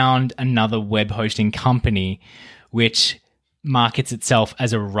found another web hosting company which markets itself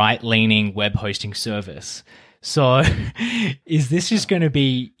as a right-leaning web hosting service. So is this just going to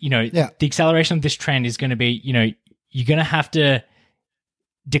be, the acceleration of this trend is going to be, you're going to have to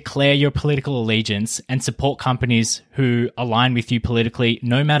declare your political allegiance and support companies who align with you politically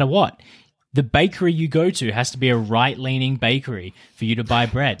no matter what. The bakery you go to has to be a right-leaning bakery for you to buy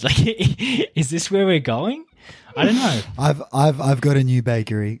bread. Like, is this where we're going? I don't know. I've got a new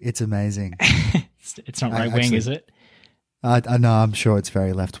bakery. It's amazing. It's not right-wing, is it? I know. I'm sure it's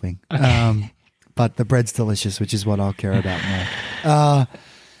very left-wing. Okay. But the bread's delicious, which is what I'll care about more.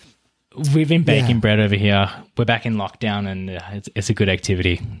 We've been baking bread over here. We're back in lockdown, and it's a good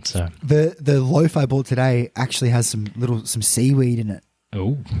activity. So the loaf I bought today actually has some seaweed in it.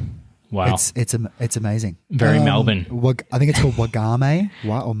 Oh, Wow. It's amazing. Very Melbourne. I think it's called Wagame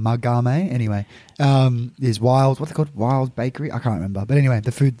or Magame. Anyway, there's Wild. What they called? Wild Bakery. I can't remember. But anyway,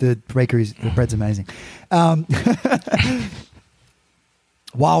 the bread's amazing.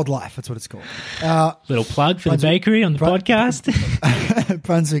 Wildlife. That's what it's called. Little plug for the bakery on the podcast.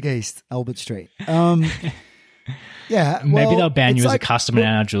 Brunswick East, Albert Street. Yeah. Maybe they'll ban you as like, a customer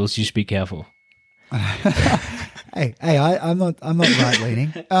now, Jules. You should be careful. Hey, I'm not right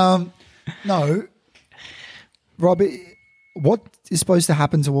leaning. No, Rob, what is supposed to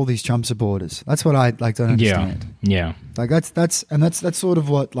happen to all these Trump supporters? That's what I don't understand. Yeah. Like that's sort of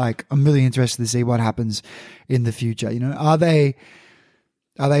what, like, I'm really interested to see what happens in the future. You know, are they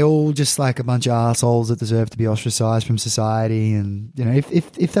all just like a bunch of assholes that deserve to be ostracized from society? And, you know,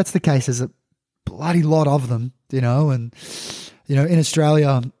 if that's the case, there's a bloody lot of them, you know. And, you know, in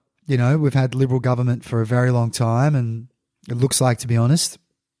Australia, you know, we've had Liberal government for a very long time, and it looks like, to be honest,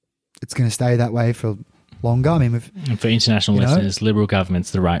 it's going to stay that way for longer. I mean, and for international listeners, Liberal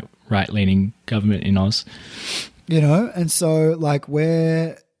government's the right-leaning government in Oz. You know, and so, like,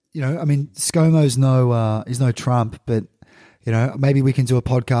 we're, you know, I mean, ScoMo's is no Trump, but, you know, maybe we can do a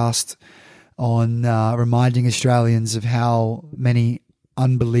podcast on reminding Australians of how many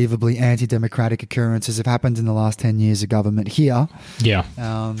unbelievably anti-democratic occurrences have happened in the last 10 years of government here.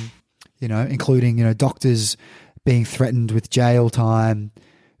 Yeah. You know, including, you know, doctors being threatened with jail time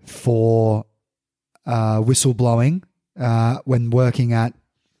for whistleblowing when working at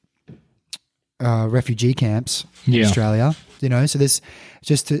refugee camps in Australia. You know, so this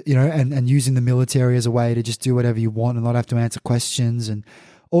just to, you know, and using the military as a way to just do whatever you want and not have to answer questions and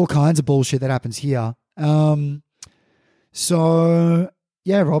all kinds of bullshit that happens here. So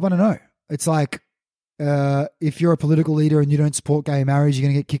yeah, Rob, I don't know. It's like, if you're a political leader and you don't support gay marriage, you're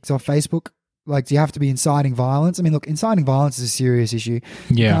going to get kicked off Facebook. Like, do you have to be inciting violence? I mean, look, inciting violence is a serious issue.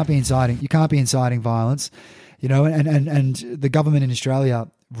 Yeah. You can't be inciting violence, you know, and the government in Australia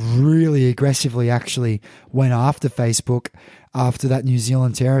really aggressively actually went after Facebook after that New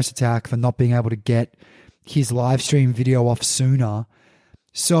Zealand terrorist attack for not being able to get his live stream video off sooner.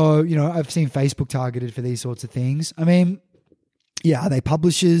 So, you know, I've seen Facebook targeted for these sorts of things. I mean, yeah, are they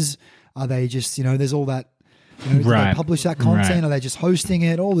publishers? Are they just, you know, there's all that, you know, do they publish that content? Are they just hosting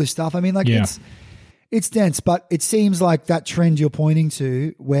it? All this stuff. I mean, like, it's dense, but it seems like that trend you're pointing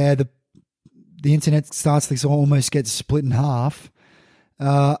to where the internet starts to almost get split in half.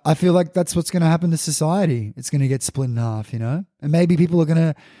 I feel like that's what's going to happen to society. It's going to get split in half, you know? And maybe people are going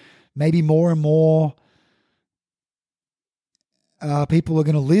to, maybe more and more people are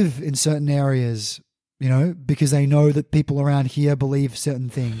going to live in certain areas, you know, because they know that people around here believe certain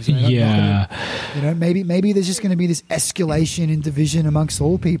things. You know, maybe there's just going to be this escalation in division amongst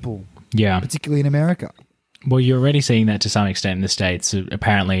all people. Yeah. Particularly in America. Well, you're already seeing that to some extent in the States.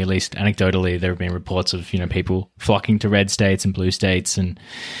 Apparently, at least anecdotally, there have been reports of, you know, people flocking to red states and blue states and,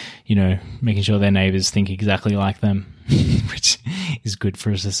 you know, making sure their neighbors think exactly like them, which is good for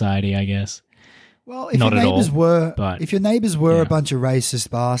a society, I guess. Well, if your neighbors were a bunch of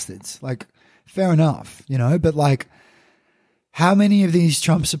racist bastards, like, fair enough, you know, but, like, how many of these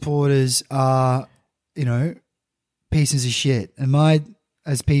Trump supporters are, you know, pieces of shit? And my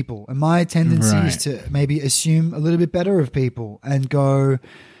tendency is to maybe assume a little bit better of people and go,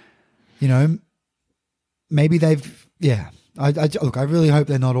 you know, maybe they've, look, I really hope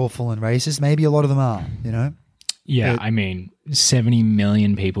they're not awful and racist. Maybe a lot of them are, you know? Yeah, I mean, 70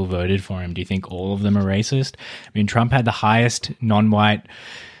 million people voted for him. Do you think all of them are racist? I mean, Trump had the highest non-white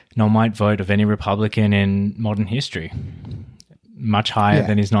vote of any Republican in modern history, much higher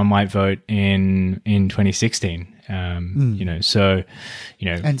than his non-white vote in 2016. You know, so, you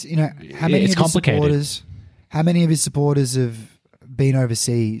know, and you know, how many it's of his complicated. supporters, how many of his supporters have been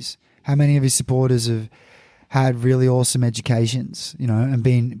overseas? How many of his supporters have had really awesome educations, you know, and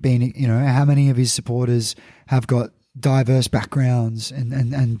been, you know, how many of his supporters have got diverse backgrounds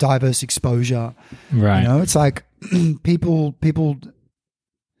and diverse exposure? Right. You know, it's like people,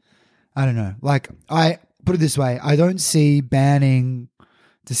 I don't know, like, I put it this way, I don't see banning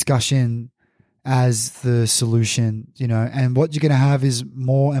discussion as the solution, you know, and what you're going to have is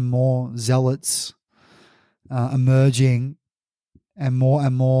more and more zealots emerging and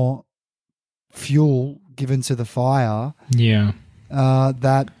more fuel given to the fire. Yeah.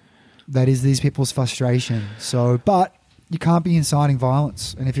 That is these people's frustration. So, but you can't be inciting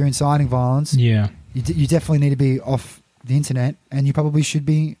violence. And if you're inciting violence, you definitely need to be off the internet, and you probably should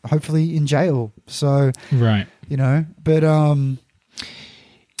be hopefully in jail. So, you know, but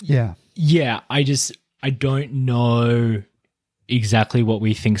yeah, I don't know exactly what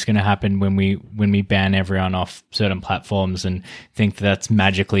we think is going to happen when we ban everyone off certain platforms and think that's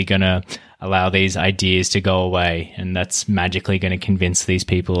magically going to allow these ideas to go away, and that's magically going to convince these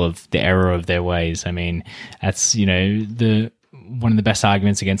people of the error of their ways. I mean, that's, one of the best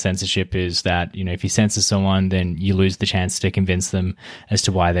arguments against censorship is that, if you censor someone, then you lose the chance to convince them as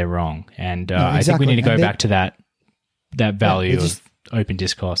to why they're wrong. And exactly. I think we need to go back to that value of open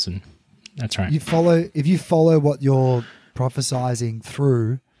discourse, and that's right. If you follow what you're prophesizing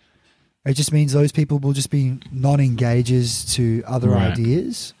through, it just means those people will just be non-engagers to other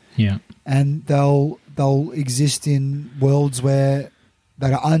ideas. Yeah. And they'll exist in worlds that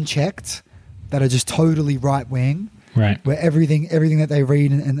are unchecked, that are just totally right wing. Right. Where everything that they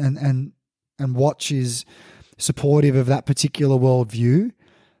read and watch is supportive of that particular worldview.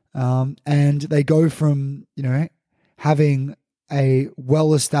 And they go from, having a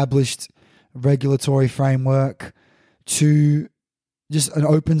well-established regulatory framework to just an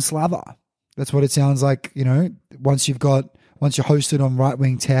open slather. That's what it sounds like, once you're hosted on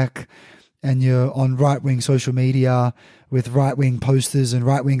right-wing tech and you're on right-wing social media with right-wing posters and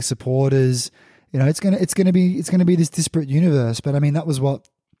right-wing supporters, it's gonna be this disparate universe. But I mean, that was what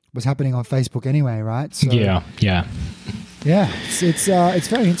was happening on Facebook anyway, right? So, yeah. It's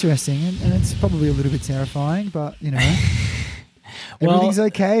very interesting, and it's probably a little bit terrifying, but everything's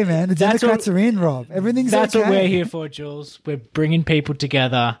okay, man. The Democrats are in, Rob. That's what we're here for, Jules. We're bringing people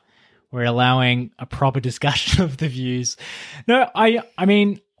together. We're allowing a proper discussion of the views. No, I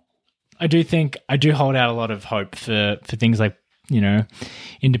mean, I do hold out a lot of hope for things like,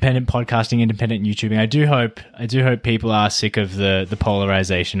 independent podcasting, independent YouTubing. I do hope people are sick of the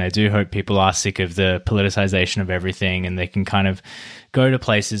polarization. I do hope people are sick of the politicization of everything, and they can kind of go to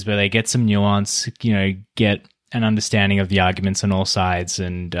places where they get some nuance, get an understanding of the arguments on all sides,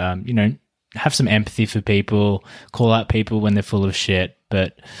 and, have some empathy for people, call out people when they're full of shit,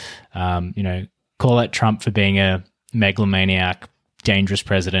 but, call out Trump for being a megalomaniac, dangerous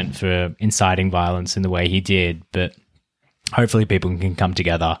president for inciting violence in the way he did, but hopefully people can come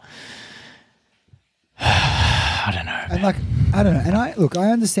together. I don't know. And I don't know. And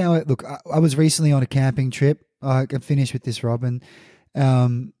I understand. I was recently on a camping trip. I can finish with this, Rob. And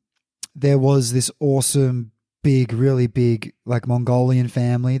there was this awesome, really big, Mongolian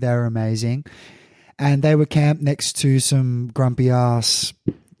family. They were amazing. And they were camped next to some grumpy ass,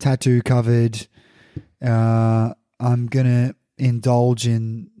 tattoo covered. I'm going to indulge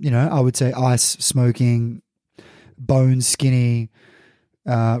in, I would say ice smoking, bone skinny,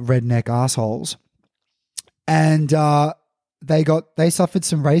 redneck assholes. And they suffered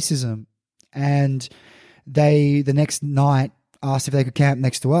some racism, and they the next night asked if they could camp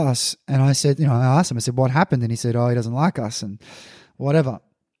next to us. And I said, I asked him, I said, what happened? And he said, he doesn't like us and whatever.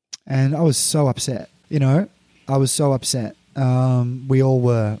 And I was so upset, I was so upset. We all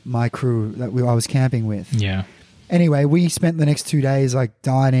were, my crew that I was camping with. Yeah. Anyway, we spent the next 2 days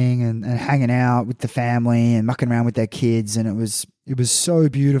dining and hanging out with the family and mucking around with their kids, and it was so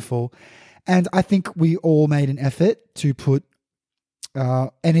beautiful. And I think we all made an effort to put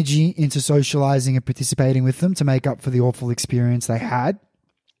energy into socializing and participating with them to make up for the awful experience they had.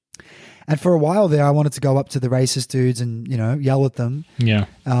 And for a while there, I wanted to go up to the racist dudes and, yell at them,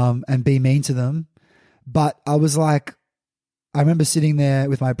 and be mean to them. But I was I remember sitting there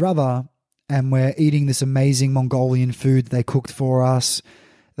with my brother, and we're eating this amazing Mongolian food they cooked for us.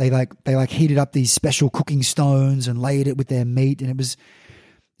 They heated up these special cooking stones and laid it with their meat, and it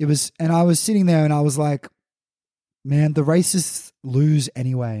was. And I was sitting there, and I was like, "Man, the racists lose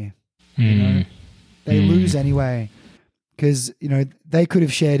anyway. They lose anyway, because they could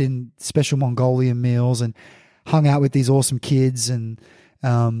have shared in special Mongolian meals and hung out with these awesome kids and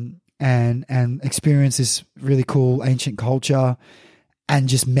experienced this really cool ancient culture." And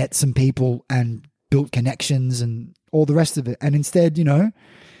just met some people and built connections and all the rest of it. And instead, they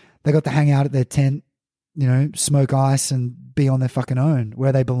got to hang out at their tent, smoke ice and be on their fucking own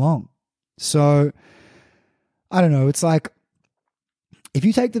where they belong. So, I don't know. It's if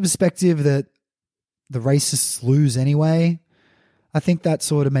you take the perspective that the racists lose anyway, I think that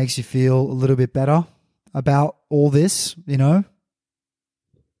sort of makes you feel a little bit better about all this, I don't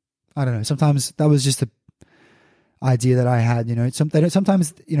know. Sometimes that was just a idea that I had,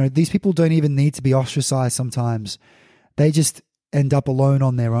 sometimes, these people don't even need to be ostracized. Sometimes they just end up alone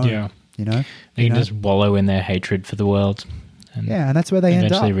on their own. Yeah. They can just wallow in their hatred for the world. And and that's where they end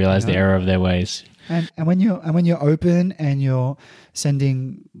up. Eventually realize the error of their ways. And when you're open and you're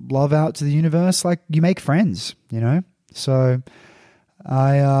sending love out to the universe, you make friends, So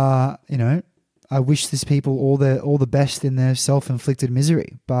I wish these people all the best in their self-inflicted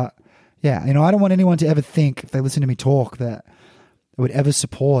misery. But yeah, I don't want anyone to ever think, if they listen to me talk, that I would ever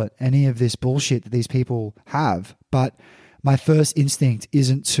support any of this bullshit that these people have. But my first instinct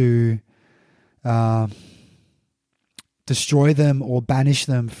isn't to destroy them or banish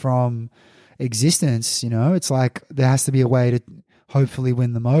them from existence. It's like there has to be a way to hopefully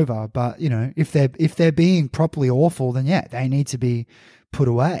win them over. But if they're being properly awful, then yeah, they need to be put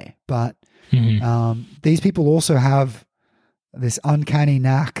away. But these people also have this uncanny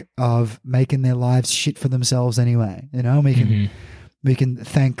knack of making their lives shit for themselves anyway. We can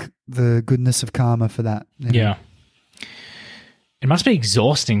thank the goodness of karma for that. Yeah. It must be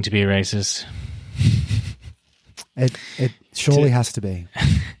exhausting to be a racist. It surely has to be.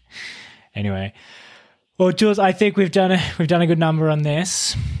 Anyway. Well, Jules, I think we've done a good number on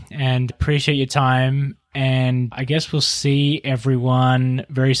this, and appreciate your time. And I guess we'll see everyone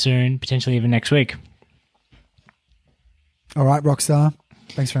very soon, potentially even next week. All right, Rockstar.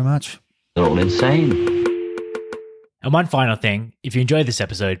 Thanks very much. They're all insane. And one final thing, if you enjoyed this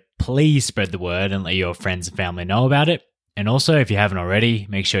episode, please spread the word and let your friends and family know about it. And also, if you haven't already,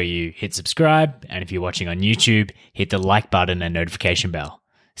 make sure you hit subscribe. And if you're watching on YouTube, hit the like button and notification bell.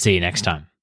 See you next time.